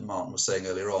 As Martin was saying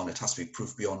earlier on, it has to be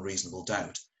proof beyond reasonable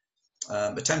doubt.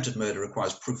 Attempted murder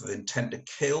requires proof of intent to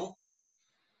kill.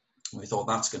 We thought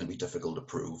that's going to be difficult to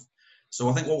prove. So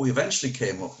I think what we eventually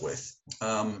came up with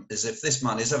is if this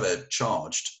man is ever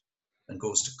charged and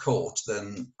goes to court,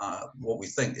 then what we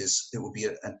think is it will be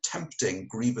attempting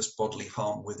grievous bodily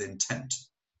harm with intent.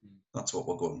 That's what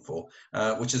we're going for,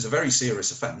 which is a very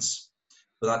serious offence.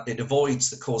 But it avoids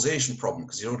the causation problem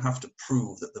because you don't have to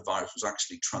prove that the virus was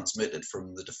actually transmitted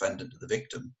from the defendant to the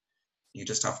victim. You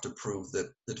just have to prove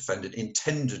that the defendant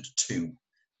intended to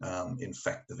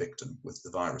infect the victim with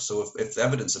the virus. So if the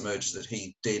evidence emerges that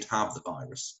he did have the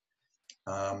virus,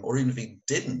 or even if he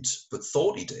didn't, but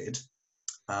thought he did,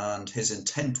 and his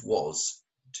intent was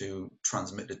to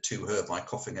transmit it to her by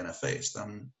coughing in her face,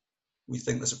 then we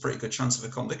think there's a pretty good chance of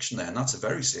a conviction there, and that's a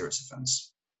very serious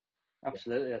offence.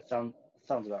 Absolutely, that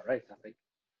sounds about right, I think.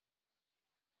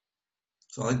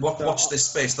 So I watch this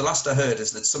space. The last I heard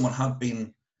is that someone had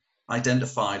been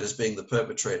identified as being the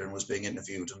perpetrator and was being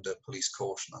interviewed under police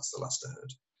caution. That's the last I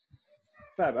heard.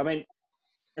 Fab. I mean,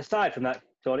 aside from that,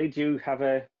 Tony, do you have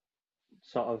a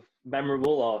sort of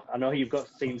memorable, or I know you've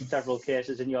seen several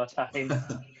cases in your time.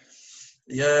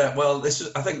 Yeah, well,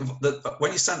 I think that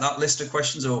when you sent that list of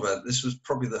questions over, this was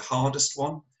probably the hardest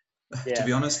one, to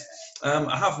be honest.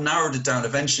 I have narrowed it down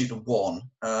eventually to one,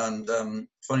 and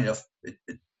funny enough,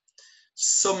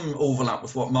 some overlap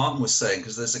with what Martin was saying,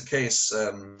 because there's a case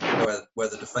where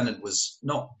the defendant was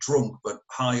not drunk but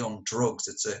high on drugs.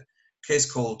 It's a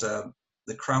case called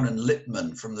the Crown and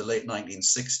Littman from the late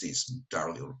 1960s.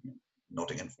 Darryl, you're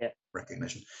nodding in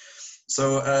recognition.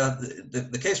 So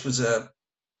the case was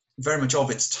very much of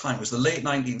its time. It was the late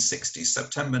 1960s,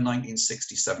 September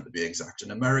 1967 to be exact.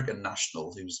 An American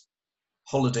national who's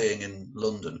holidaying in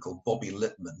London called Bobby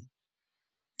Littman.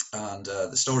 And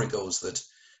the story goes that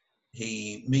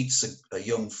he meets a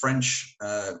young French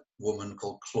woman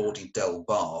called Claudie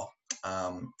Delbar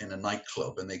in a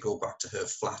nightclub, and they go back to her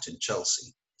flat in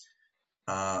Chelsea.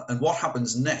 And what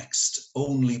happens next,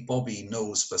 only Bobby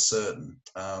knows for certain.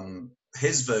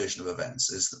 His version of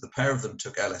events is that the pair of them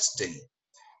took LSD,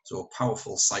 so a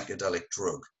powerful psychedelic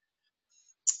drug.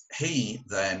 He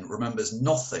then remembers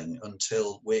nothing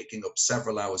until waking up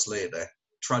several hours later.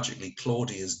 Tragically,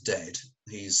 Claudie is dead.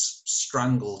 He's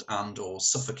strangled and or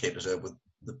suffocated her with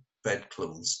the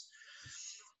bedclothes.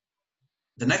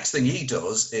 The next thing he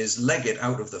does is leg it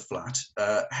out of the flat,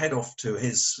 head off to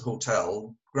his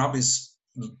hotel, grab his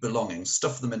belongings,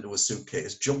 stuff them into a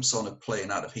suitcase, jumps on a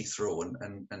plane out of Heathrow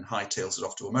and hightails it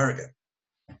off to America.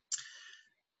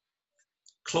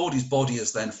 Claudie's body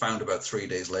is then found about 3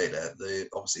 days later.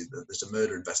 Obviously, there's a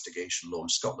murder investigation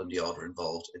launched. Scotland Yard are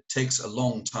involved. It takes a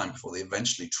long time before they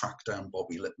eventually track down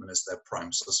Bobby Littman as their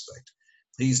prime suspect.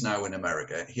 He's now in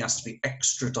America. He has to be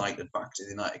extradited back to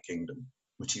the United Kingdom,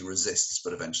 which he resists,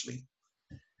 but eventually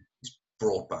he's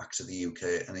brought back to the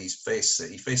UK, and he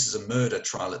faces a murder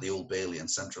trial at the Old Bailey in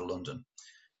central London.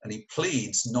 And he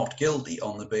pleads not guilty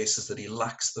on the basis that he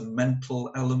lacks the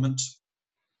mental element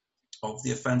of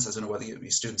the offence. I don't know whether your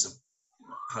students have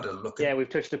had a look at. Yeah, we've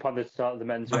touched upon the sort of the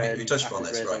men's wear. We touched upon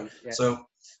this, right? Yeah.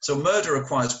 So murder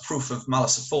requires proof of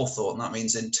malice aforethought, and that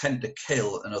means intent to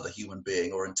kill another human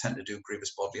being or intent to do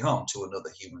grievous bodily harm to another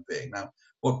human being. Now,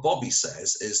 what Bobby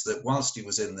says is that whilst he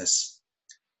was in this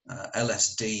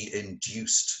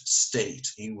LSD-induced state,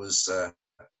 he was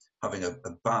having a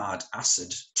bad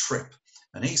acid trip,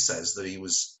 and he says that he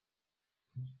was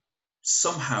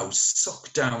somehow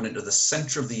sucked down into the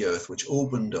center of the earth, which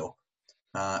opened up,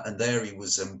 and there he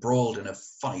was embroiled in a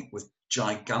fight with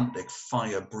gigantic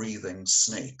fire-breathing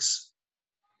snakes.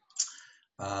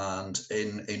 And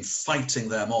in fighting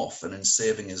them off and in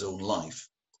saving his own life,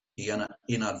 he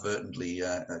inadvertently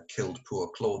killed poor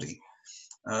Claudie.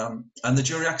 And the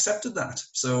jury accepted that.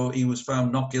 So he was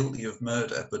found not guilty of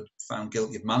murder, but found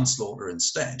guilty of manslaughter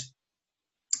instead,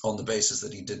 on the basis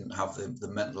that he didn't have the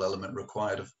mental element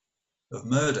required of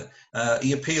murder.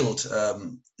 He appealed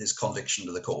his conviction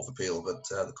to the Court of Appeal, but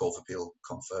the Court of Appeal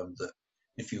confirmed that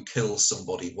if you kill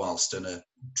somebody whilst in a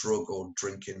drug or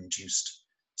drink-induced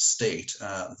state,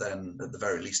 then at the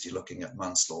very least you're looking at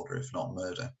manslaughter, if not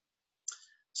murder.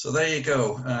 So there you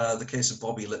go, the case of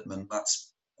Bobby Littman.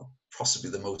 That's possibly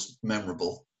the most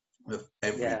memorable of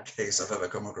every case I've ever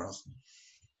come across.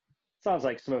 Sounds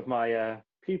like some of my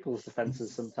pupils'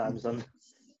 defences sometimes, and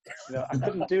I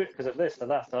couldn't do it because of this or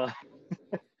that. Or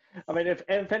I mean, if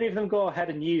any of them go ahead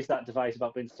and use that device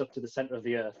about being stuck to the centre of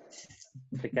the earth,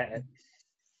 forget it.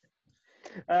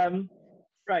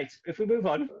 Right, if we move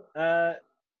on,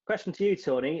 question to you,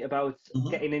 Tony, about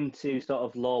getting into sort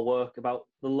of law work, about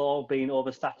the law being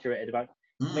oversaturated. About,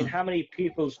 I mean, how many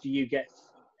pupils do you get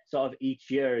sort of each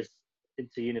year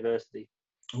into university?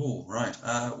 Oh, right.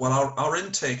 Well, our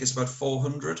intake is about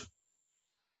 400.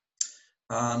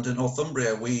 And in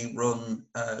Northumbria, we run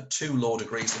 2 law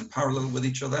degrees in parallel with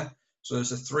each other. So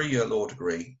there's a 3-year law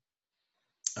degree,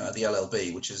 the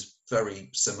LLB, which is very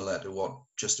similar to what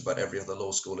just about every other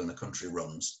law school in the country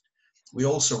runs. We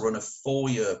also run a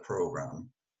 4-year program,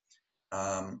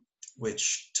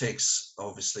 which takes,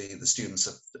 obviously, the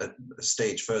students a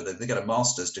stage further. They get a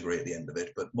master's degree at the end of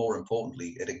it, but more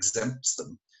importantly, it exempts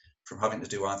them from having to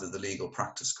do either the legal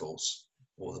practice course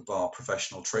or the bar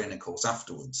professional training course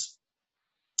afterwards.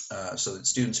 So that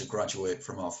students who graduate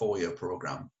from our 4-year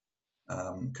program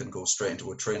can go straight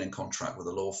into a training contract with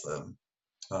a law firm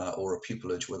or a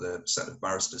pupillage with a set of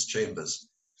barristers' chambers.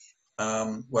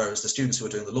 Whereas the students who are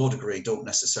doing the law degree don't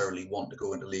necessarily want to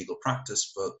go into legal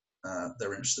practice, but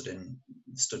they're interested in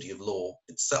the study of law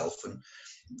itself. And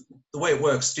the way it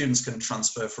works, students can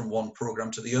transfer from one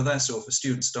program to the other. So if a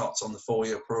student starts on the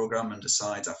 4-year program and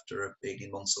decides after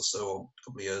 18 months or so, or a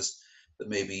couple of years, that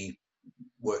maybe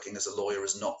working as a lawyer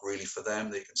is not really for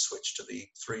them, they can switch to the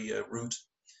 3-year route.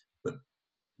 But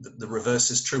the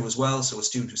reverse is true as well. So a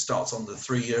student who starts on the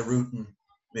 3-year route and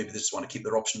maybe they just want to keep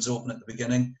their options open at the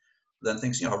beginning, then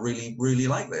thinks, I really, really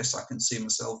like this, I can see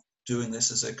myself doing this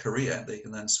as a career, they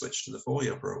can then switch to the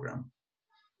 4-year program.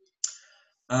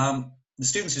 The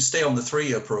students who stay on the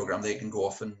 3-year program, they can go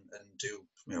off and do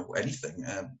anything,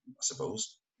 I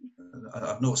suppose.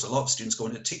 I've noticed a lot of students go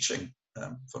into teaching,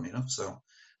 funny enough. So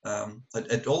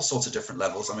at all sorts of different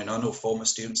levels. I mean, I know former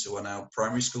students who are now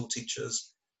primary school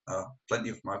teachers. Plenty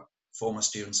of my former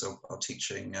students are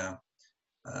teaching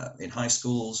in high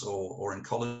schools or in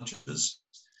colleges.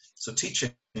 So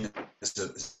teaching is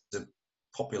a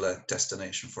popular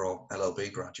destination for all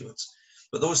LLB graduates.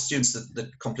 But those students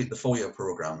that complete the 4-year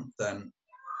program, then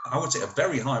I would say a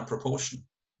very high proportion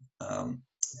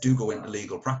do go into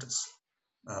legal practice.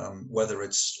 Whether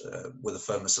it's with a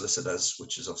firm of solicitors,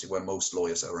 which is obviously where most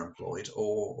lawyers are employed,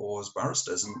 or as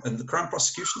barristers. And the Crown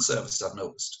Prosecution Service, I've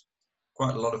noticed,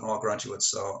 quite a lot of our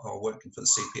graduates are working for the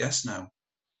CPS now.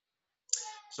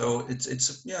 So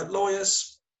it's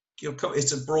lawyers,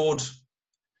 it's a broad,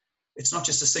 it's not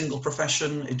just a single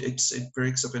profession, it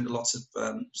breaks up into lots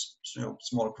of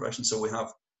smaller professions. So we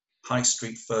have high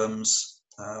street firms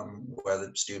where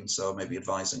the students are maybe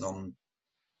advising on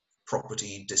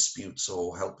property disputes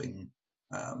or helping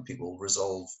people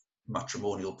resolve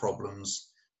matrimonial problems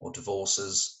or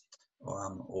divorces,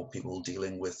 or people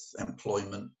dealing with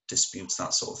employment disputes,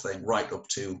 that sort of thing, right up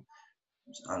to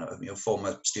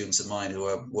former students of mine who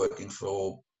are working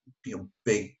for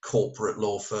big corporate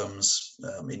law firms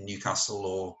in Newcastle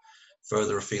or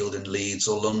further afield in Leeds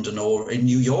or London or in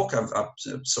New York. I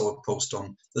saw a post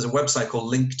on, there's a website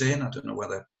called LinkedIn. I don't know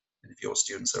whether any of your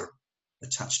students are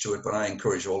attached to it, but I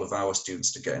encourage all of our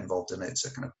students to get involved in it. It's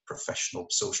a kind of professional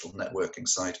social networking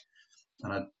site.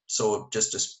 And I saw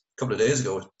just a couple of days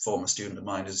ago, a former student of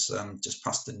mine has just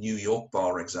passed the New York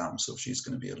bar exam, so she's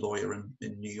going to be a lawyer in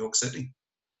New York City.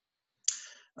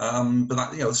 But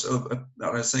that, you know, so I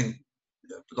was saying,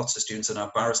 lots of students are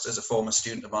now barristers. A former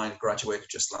student of mine graduated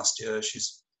just last year.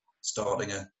 She's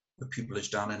starting a pupillage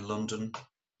down in London.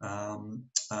 And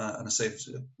I say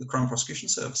the Crown Prosecution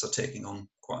Service are taking on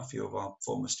quite a few of our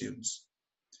former students.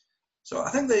 So I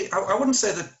think I wouldn't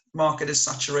say the market is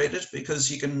saturated, because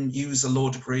you can use a law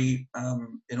degree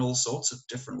in all sorts of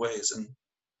different ways, and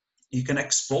you can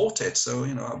export it. So,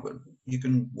 you know, you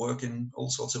can work in all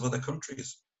sorts of other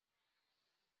countries.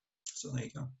 So there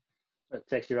you go. It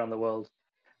takes you around the world.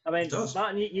 I mean,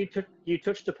 Martin, you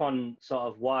touched upon sort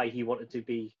of why you wanted to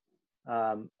be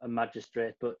a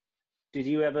magistrate, but did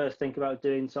you ever think about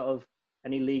doing sort of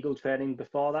any legal training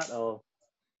before that, or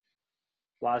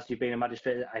whilst you've been a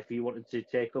magistrate, if you wanted to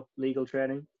take up legal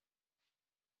training?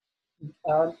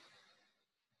 I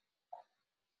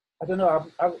don't know.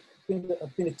 I've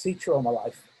been a teacher all my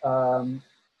life,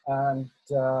 and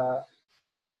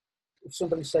if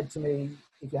somebody said to me,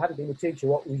 "If you hadn't been a teacher,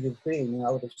 what would you have been?" And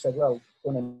I would have said, "Well,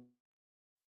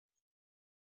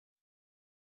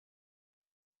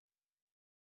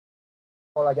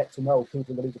 before I get to know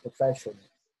people in the legal profession,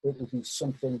 it would be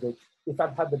something that, if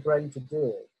I'd had the brain to do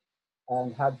it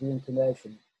and had the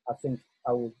inclination, I think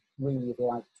I would really have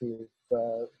liked to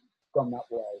have gone that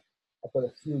way." I've got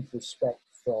a huge respect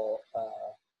for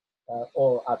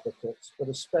all advocates, but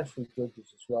especially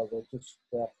judges as well. They're just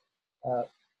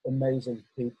amazing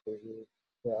people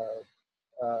who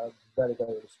are very,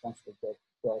 very responsible for their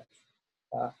jobs.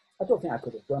 I don't think I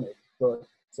could have done it, but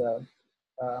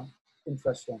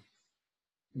interesting.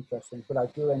 But I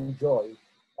do enjoy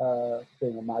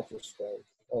being a magistrate,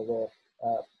 although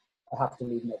I have to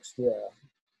leave next year.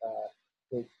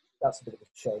 That's a bit of a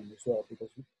shame as well, because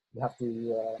you have to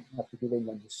give in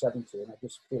when you're 70, and I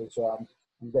just feel as though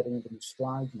I'm getting into my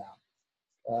stride now.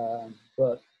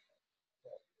 But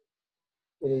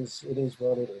it is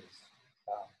what it is.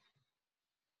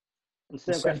 And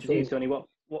same question to you, Tony.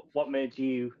 What made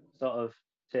you sort of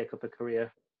take up a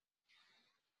career?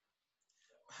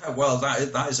 Well,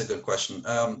 that is a good question.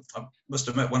 I must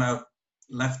admit, when I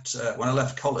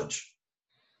left college,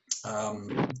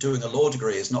 doing a law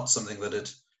degree is not something that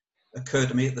had occurred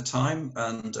to me at the time,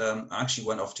 and I actually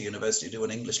went off to university to do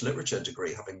an English literature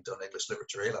degree, having done English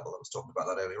literature A-level. I was talking about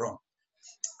that earlier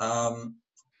on,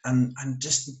 and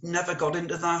just never got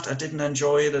into that. I didn't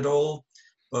enjoy it at all.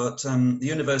 But the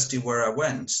university where I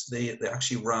went, they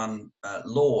actually ran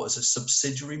law as a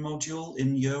subsidiary module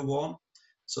in year one.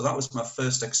 So that was my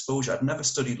first exposure. I'd never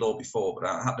studied law before, but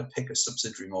I had to pick a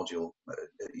subsidiary module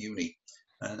at uni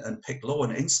and pick law,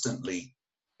 and instantly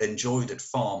enjoyed it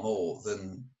far more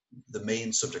than the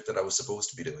main subject that I was supposed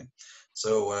to be doing.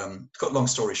 So cut long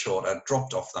story short, I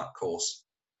dropped off that course,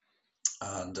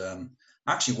 and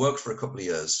actually worked for a couple of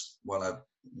years while I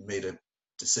made a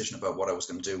decision about what I was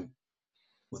going to do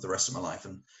with the rest of my life.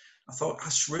 And I thought I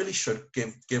really should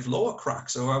give law a crack.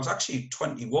 So I was actually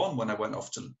 21 when I went off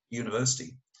to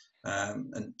university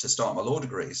and to start my law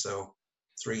degree. So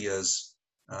 3 years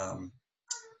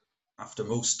after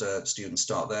most students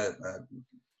start their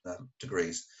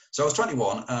degrees. So I was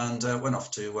 21 and went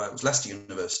off to it was Leicester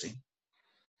University,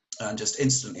 and just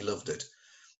instantly loved it.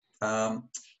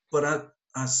 But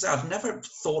I said I've never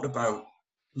thought about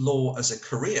law as a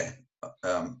career,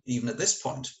 even at this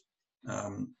point.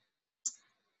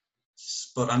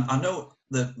 But I know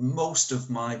that most of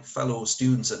my fellow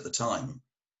students at the time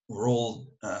were all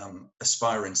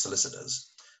aspiring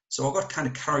solicitors, so I got kind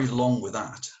of carried along with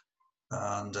that.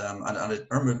 And I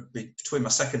remember between my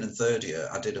second and third year,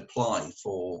 I did apply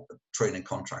for training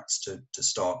contracts to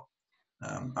start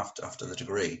after the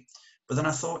degree. But then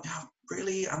I thought, yeah,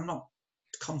 really, I'm not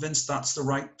convinced that's the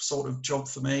right sort of job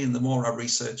for me. And the more I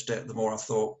researched it, the more I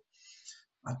thought,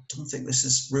 I don't think this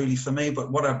is really for me.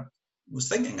 But what I was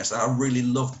thinking is that I really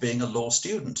loved being a law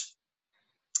student.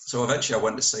 So eventually I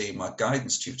went to see my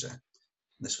guidance tutor.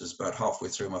 This was about halfway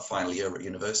through my final year at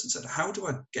university, and said, how do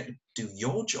I get to do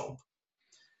your job?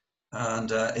 And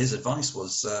his advice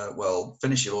was, well,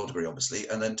 finish your law degree, obviously,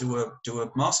 and then do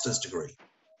a master's degree.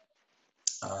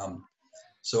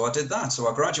 So I did that. So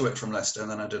I graduated from Leicester,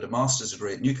 and then I did a master's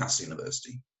degree at Newcastle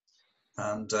University.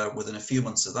 And within a few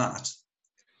months of that,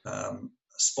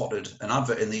 spotted an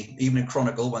advert in the Evening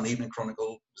Chronicle, when the Evening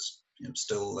Chronicle was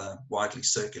still widely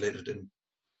circulated in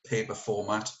paper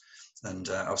format. And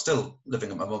I was still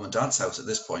living at my mum and dad's house at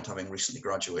this point, having recently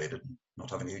graduated,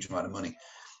 not having a huge amount of money.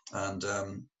 And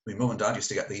my mum and dad used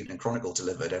to get the Evening Chronicle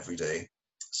delivered every day.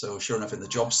 So sure enough, in the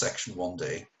jobs section one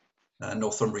day,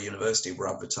 Northumbria University were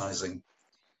advertising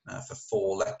for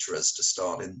 4 lecturers to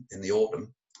start in the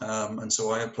autumn. And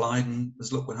so I applied, and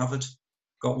as luck would have it,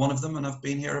 got one of them, and I've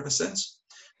been here ever since.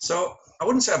 So I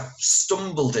wouldn't say I've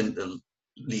stumbled into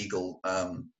legal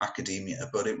academia,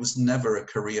 but it was never a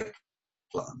career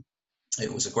plan.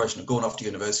 It was a question of going off to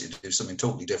university to do something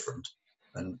totally different,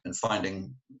 and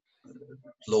finding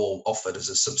law offered as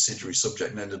a subsidiary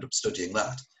subject, and ended up studying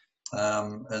that.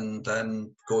 And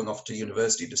then going off to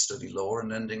university to study law,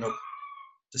 and ending up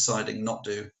deciding not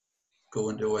to go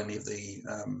and do any of the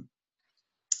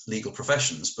legal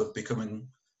professions, but becoming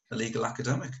a legal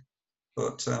academic.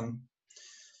 But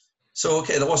so,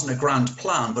 okay, there wasn't a grand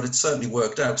plan, but it certainly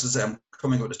worked out. As I'm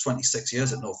coming up to 26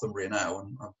 years at Northumbria now,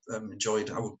 and I've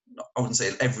enjoyed, I wouldn't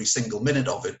say every single minute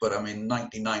of it, but I mean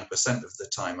 99% of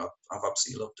the time I've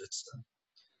absolutely loved it. So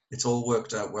it's all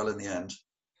worked out well in the end.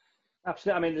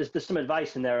 Absolutely. I mean, there's some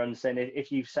advice in there on saying if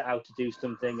you've set out to do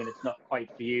something and it's not quite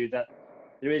for you, that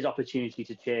there is opportunity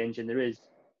to change, and there is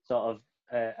sort of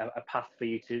a path for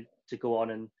you to go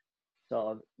on, and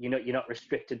sort of, you're not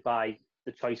restricted by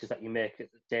the choices that you make at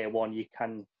day one. You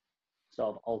can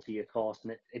sort of alter your course,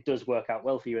 and it does work out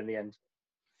well for you in the end.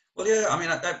 Well, yeah, I mean,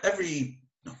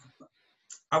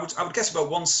 I would guess about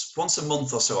once a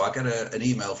month or so, I get an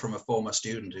email from a former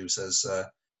student who says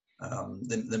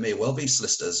there may well be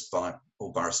solicitors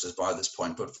or barristers by this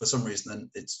point, but for some reason then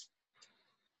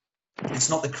it's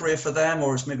not the career for them,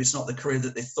 or maybe it's not the career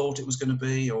that they thought it was going to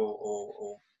be,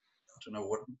 or I don't know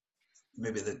what,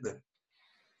 maybe the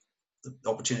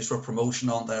opportunities for a promotion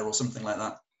aren't there, or something like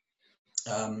that.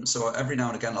 So every now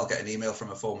and again, I'll get an email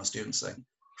from a former student saying,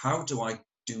 how do I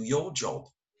do your job?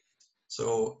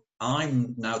 So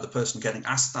I'm now the person getting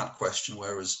asked that question,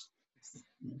 whereas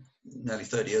nearly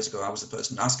 30 years ago, I was the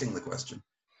person asking the question.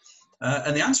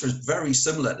 And the answer is very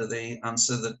similar to the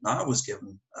answer that I was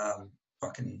given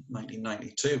back in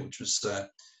 1992, which was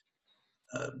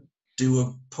do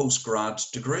a postgrad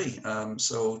degree.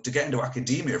 So to get into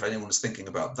academia, if anyone is thinking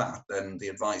about that, then the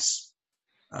advice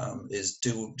is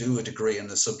do a degree in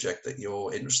the subject that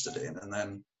you're interested in, and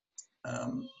then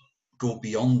go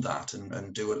beyond that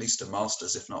and do at least a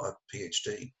master's, if not a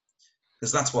PhD,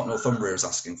 because that's what Northumbria is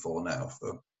asking for now,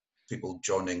 for people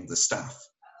joining the staff,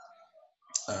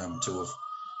 to have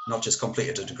not just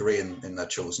completed a degree in their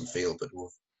chosen field, but who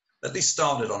have at least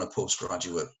started on a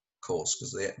postgraduate course,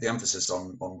 because the emphasis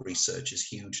on research is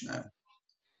huge now.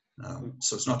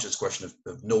 So it's not just a question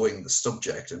of knowing the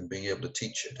subject and being able to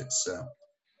teach it. It's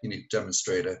you need to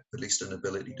demonstrate at least an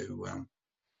ability to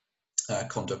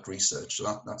conduct research.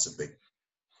 So that's a big,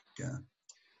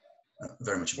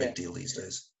 very much a big deal these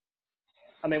days.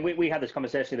 I mean, we had this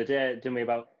conversation the other day, didn't we,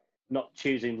 about not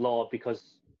choosing law because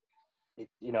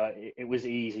it was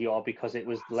easy, or because it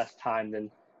was less time than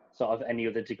sort of any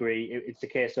other degree. It's a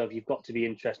case of you've got to be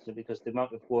interested, because the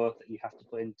amount of work that you have to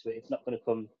put into it, it's not going to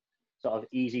come sort of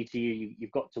easy to you.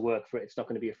 You've got to work for it. It's not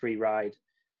going to be a free ride.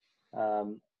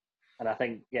 And I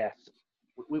think, yes,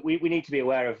 we need to be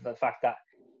aware of the fact that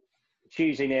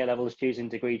choosing A levels, choosing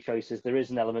degree choices, there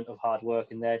is an element of hard work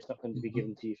in there. It's not going to be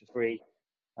given to you for free.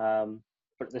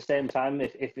 But at the same time,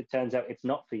 if it turns out it's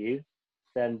not for you,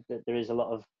 then there's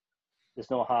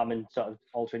no harm in sort of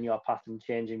altering your path and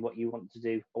changing what you want to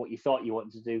do, or what you thought you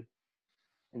wanted to do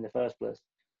in the first place.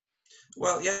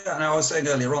 Well, yeah, and I was saying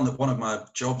earlier on that one of my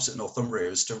jobs at Northumbria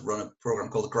is to run a program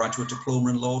called the Graduate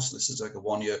Diploma in Law. So this is like a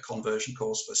 1-year conversion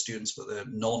course for students with a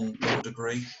non-law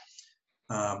degree.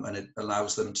 And it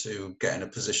allows them to get in a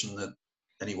position that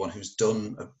anyone who's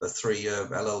done a 3-year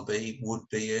LLB would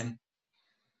be in.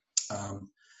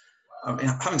 I mean,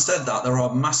 having said that, there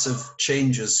are massive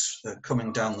changes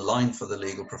coming down the line for the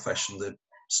legal profession. The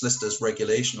Solicitors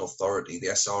Regulation Authority, the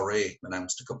SRA,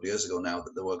 announced a couple of years ago now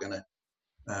that they were going to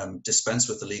dispense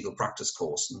with the legal practice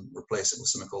course and replace it with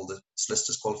something called the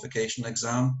Solicitors Qualification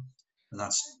Exam. And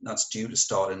that's due to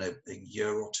start in a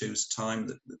year or two's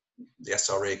time. The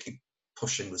SRA keep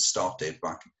pushing the start date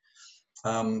back.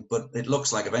 But it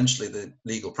looks like eventually the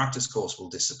legal practice course will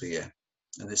disappear,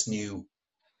 and this new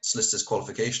Solicitor's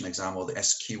Qualification Exam, or the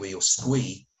SQE or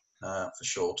SQE for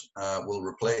short, will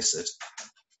replace it.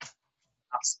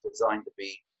 That's designed to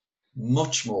be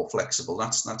much more flexible.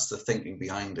 That's the thinking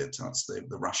behind it. That's the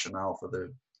rationale for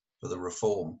the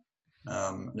reform,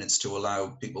 and it's to allow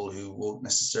people who won't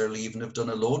necessarily even have done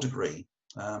a law degree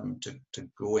to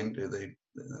go into the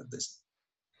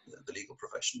legal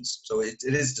professions. So it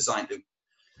is designed to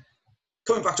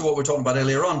coming back to what we were talking about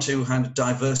earlier on, to kind of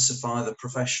diversify the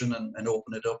profession and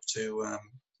open it up to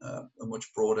a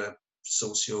much broader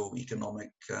socio-economic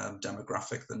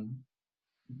demographic than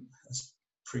has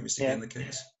previously been the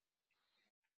case.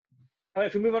 All right,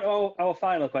 if we move on to our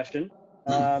final question,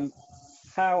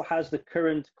 how has the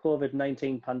current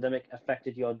COVID-19 pandemic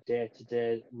affected your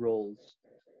day-to-day roles?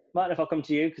 Martin, if I'll come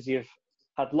to you, because you've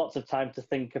had lots of time to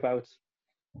think about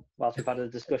whilst we've had a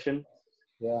discussion.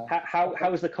 Yeah. How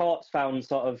has the courts found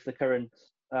sort of the current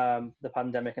the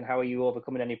pandemic, and how are you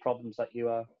overcoming any problems that you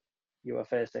are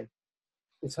facing?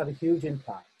 It's had a huge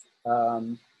impact.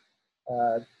 Crown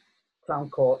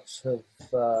courts have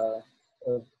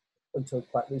until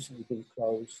quite recently been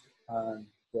closed, and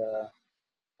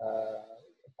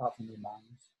apart from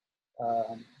remands,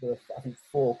 there are, I think,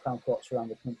 4 Crown courts around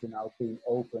the country now being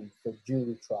open for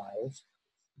jury trials,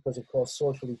 because of course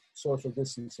social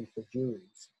distancing for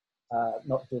juries,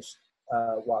 not just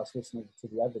whilst listening to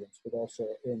the evidence, but also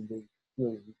in the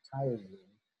jury retiring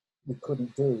room, we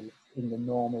couldn't do in the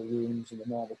normal rooms, in the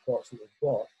normal courts that we've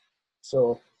got.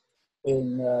 So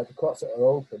in the courts that are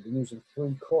open, we're using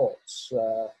 3 courts,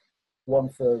 one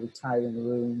for retiring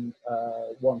room,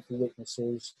 one for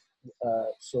witnesses,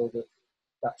 so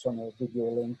that's on a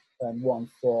video link, and one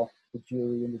for the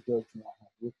jury and the judge and what have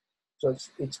you. So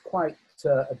it's quite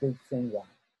a big thing there.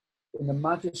 In the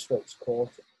magistrates'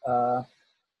 court,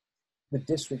 the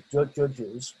district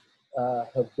judges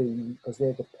have been, because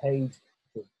they're the paid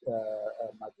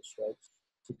magistrates,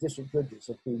 the district judges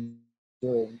have been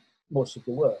doing most of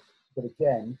the work. But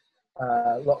again,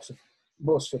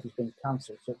 most stuff has been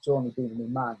cancelled, so it's only been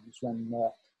remands when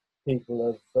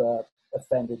people have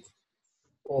offended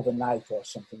overnight or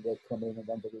something. They come in and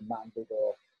then they're remanded,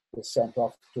 or they're sent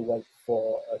off to wait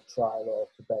for a trial or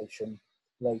probation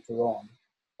later on.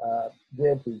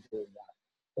 They've been doing that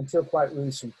until quite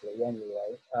recently,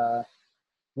 anyway.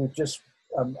 I've just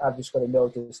got a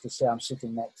notice to say I'm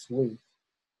sitting next week,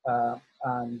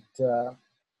 and there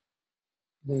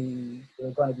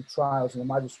are going to be trials in the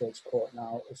magistrates' court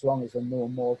now, as long as there are no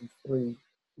more than 3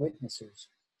 witnesses.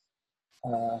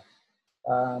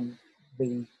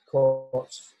 The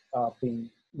courts are being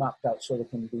mapped out so there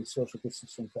can be social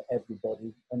distancing for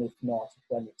everybody, and if not,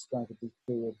 then it's going to be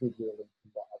through a video link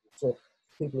and what have you. So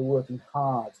people are working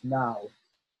hard now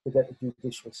to get the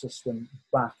judicial system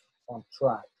back on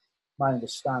track. My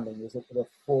understanding is that there are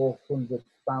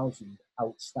 400,000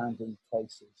 outstanding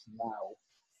cases now.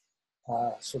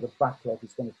 So the backlog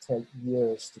is going to take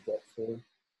years to get through.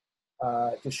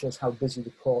 It just shows how busy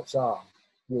the courts are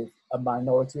with a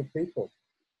minority of people.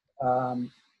 And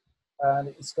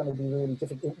it's going to be really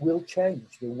difficult. It will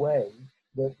change the way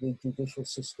that the judicial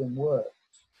system works.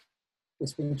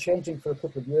 It's been changing for a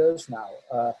couple of years now.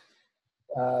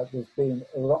 There's been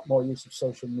a lot more use of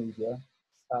social media.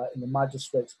 In the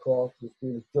magistrates' court, there's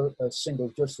been a single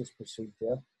justice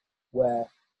procedure where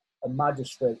a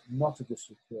magistrate, not a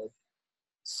district judge,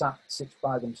 sits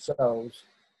by themselves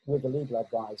with a legal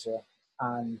advisor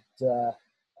and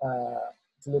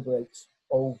deliberates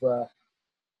over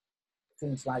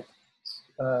things like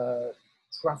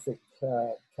traffic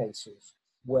cases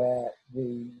where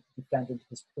the defendant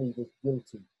has pleaded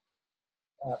guilty.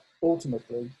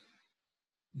 Ultimately,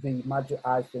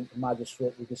 I think the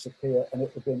magistrate will disappear, and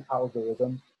it will be an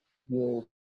algorithm. You'll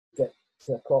get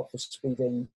caught for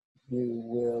speeding, you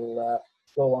will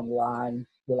go online,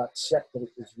 you'll accept that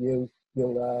it was you,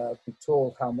 you'll be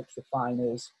told how much the fine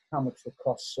is, how much the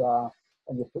costs are,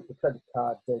 and you put the credit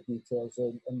card details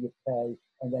in, and you pay,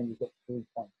 and then you get 3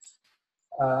 points.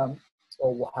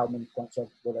 Or how many points, or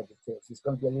whatever it is. There's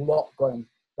going to be a lot going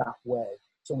that way.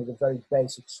 Some of the very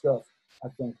basic stuff, I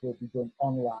think, will be done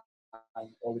online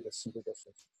or with a single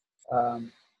justice.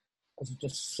 There's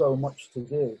just so much to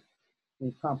do.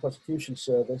 The Crown Prosecution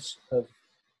Service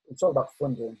it's all about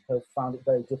funding, have found it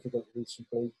very difficult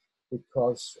recently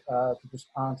because there just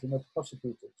aren't enough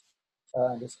prosecutors.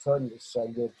 And as Tony was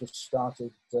saying, they've just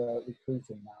started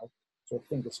recruiting now. So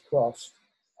fingers crossed,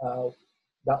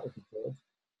 that would be good.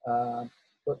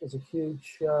 But there's a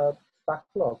huge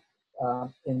backlog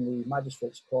in the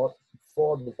magistrates' court.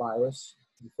 Before the virus,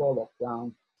 before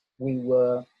lockdown, we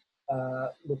were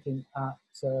looking at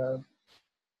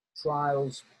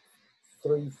trials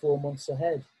 3-4 months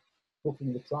ahead,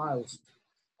 booking the trials,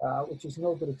 which is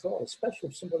no good at all, especially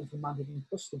if somebody's remanded in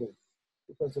custody.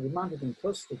 Because they're remanded in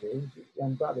custody,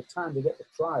 and by the time they get the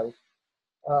trial,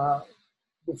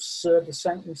 they've served the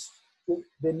sentence that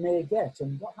they may get.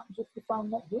 And what happens if they're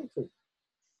found not guilty?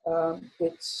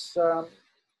 It's a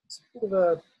bit of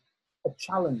a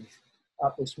challenge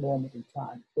at this moment in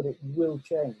time, but it will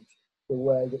change the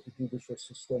way that the judicial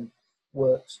system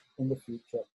works in the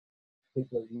future.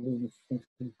 people are really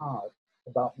thinking hard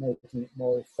about making it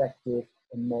more effective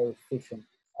and more efficient.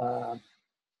 How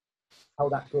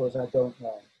that goes, I don't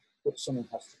know, but something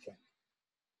has to change.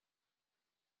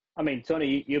 I mean,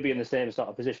 Tony, you'll be in the same sort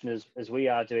of position as we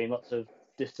are, doing lots of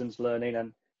distance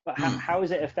learning. But how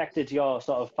has it affected your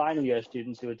sort of final year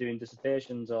students who are doing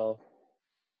dissertations or?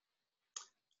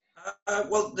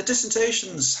 Well, the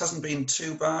dissertations hasn't been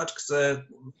too bad because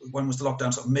when was the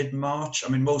lockdown? Sort of mid-March. I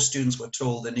mean, most students were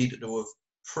told they needed to have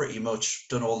pretty much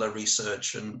done all their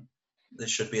research and they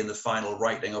should be in the final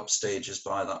writing up stages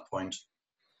by that point.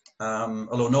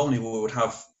 Although normally we would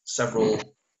have several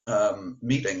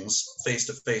meetings,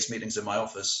 face-to-face meetings in my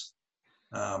office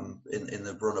in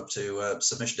the run-up to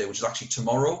submission day, which is actually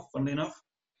tomorrow, funnily enough.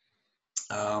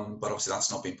 But obviously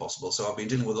that's not been possible. So I've been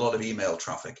dealing with a lot of email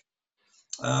traffic.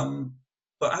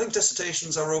 But I think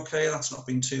dissertations are okay. That's not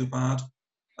been too bad.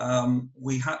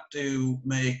 We had to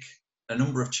make a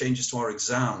number of changes to our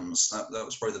exams. That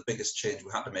was probably the biggest change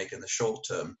we had to make in the short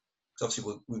term. Because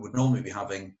obviously we would normally be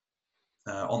having,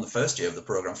 on the first year of the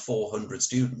program, 400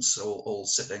 students all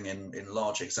sitting in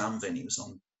large exam venues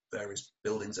on various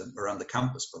buildings around the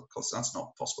campus. But of course that's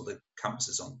not possible. The campus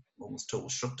is on almost total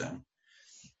shutdown.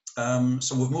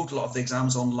 So we've moved a lot of the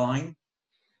exams online.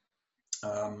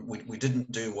 We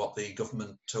didn't do what the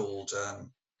government told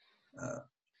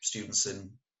students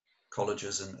in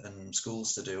colleges and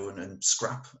schools to do and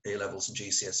scrap A-levels and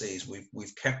GCSEs.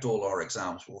 We've kept all our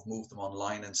exams, but we've moved them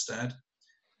online instead.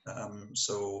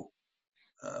 So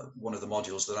one of the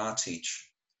modules that I teach,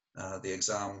 the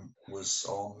exam was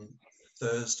on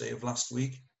Thursday of last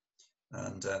week.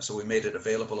 And so we made it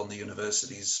available on the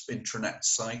university's intranet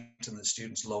site, and the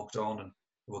students logged on and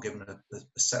were given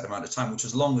a set amount of time, which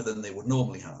was longer than they would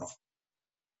normally have.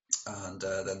 And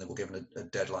then they were given a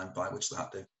deadline by which they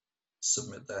had to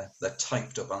submit their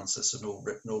typed up answers, so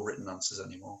no written answers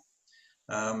anymore.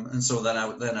 And so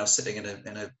they're now sitting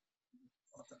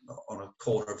on a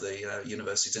corner of the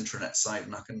university's intranet site,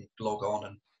 and I can log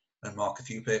on and mark a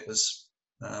few papers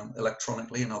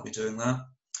electronically, and I'll be doing that.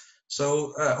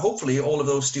 So hopefully all of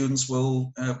those students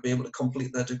will be able to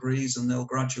complete their degrees and they'll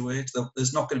graduate.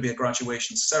 There's not going to be a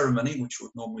graduation ceremony, which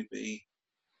would normally be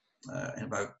in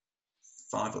about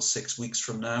 5 or 6 weeks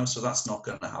from now. So that's not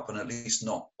going to happen, at least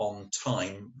not on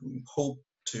time. We hope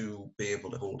to be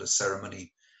able to hold a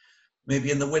ceremony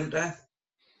maybe in the winter.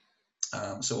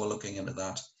 So we're looking into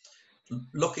that.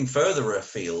 Looking further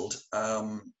afield,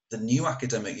 the new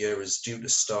academic year is due to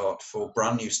start for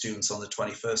brand new students on the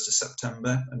 21st of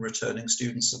September and returning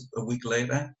students a week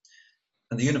later.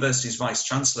 And the university's vice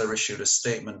chancellor issued a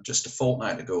statement just a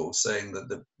fortnight ago saying that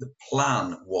the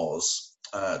plan was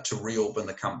to reopen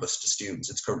the campus to students.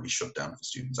 It's currently shut down for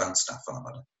students and staff for that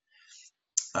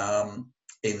matter,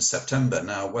 in September.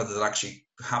 Now, whether that actually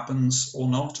happens or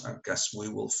not, I guess we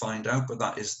will find out, but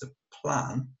that is the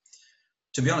plan.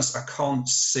 To be honest, I can't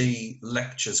see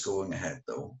lectures going ahead,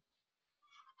 though.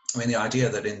 I mean, the idea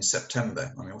that in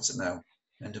September, I mean, what's it now?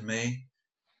 End of May?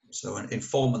 So in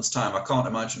 4 months' time, I can't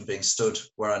imagine being stood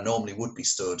where I normally would be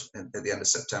stood at the end of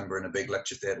September in a big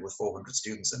lecture theatre with 400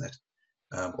 students in it,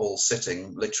 all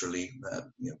sitting literally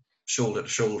shoulder to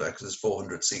shoulder, because there's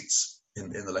 400 seats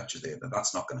in the lecture theatre.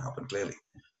 That's not going to happen, clearly.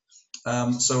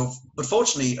 So, but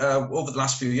fortunately, over the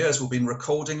last few years, we've been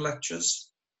recording lectures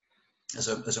as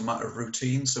a matter of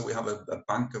routine. So we have a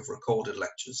bank of recorded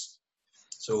lectures.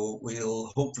 So we'll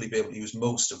hopefully be able to use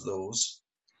most of those.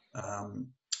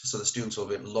 So the students will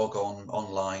be able to log on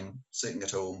online, sitting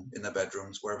at home in their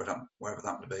bedrooms, wherever that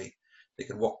happen to be. They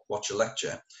can watch a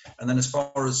lecture. And then as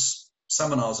far as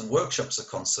seminars and workshops are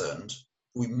concerned,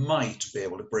 we might be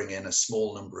able to bring in a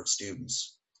small number of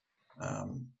students,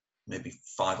 maybe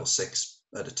 5 or 6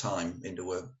 at a time,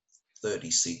 into a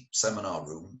 30-seat seminar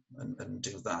room and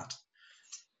do that.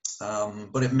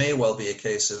 But it may well be a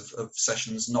case of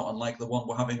sessions not unlike the one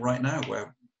we're having right now,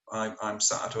 where I'm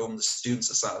sat at home, the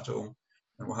students are sat at home,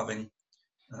 and we're having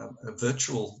a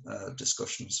virtual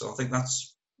discussion. So I think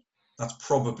that's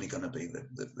probably going to be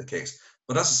the case.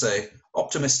 But as I say,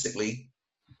 optimistically,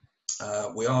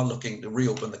 we are looking to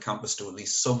reopen the campus to at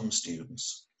least some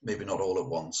students, maybe not all at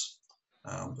once,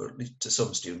 but at least to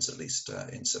some students at least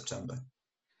in September.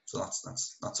 So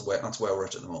that's where we're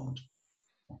at the moment.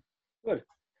 Good.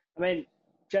 I mean,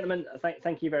 gentlemen,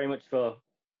 thank you very much for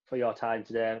your time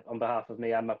today on behalf of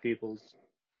me and my pupils.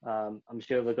 I'm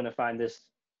sure they're going to find this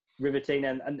riveting,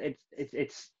 and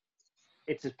it's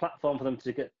a platform for them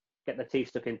to get their teeth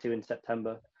stuck into in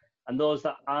September. And those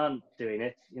that aren't doing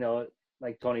it,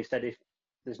 like Tony said, if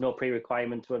there's no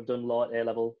pre-requirement to have done law at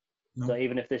A-level, no. So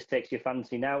even if this takes your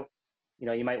fancy now,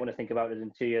 you might want to think about it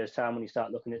in 2 years' time when you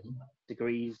start looking at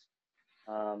degrees.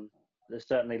 there's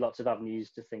certainly lots of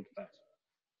avenues to think about.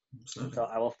 Absolutely. So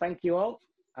I will thank you all,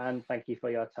 and thank you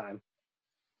for your time.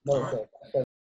 No, All right. sir.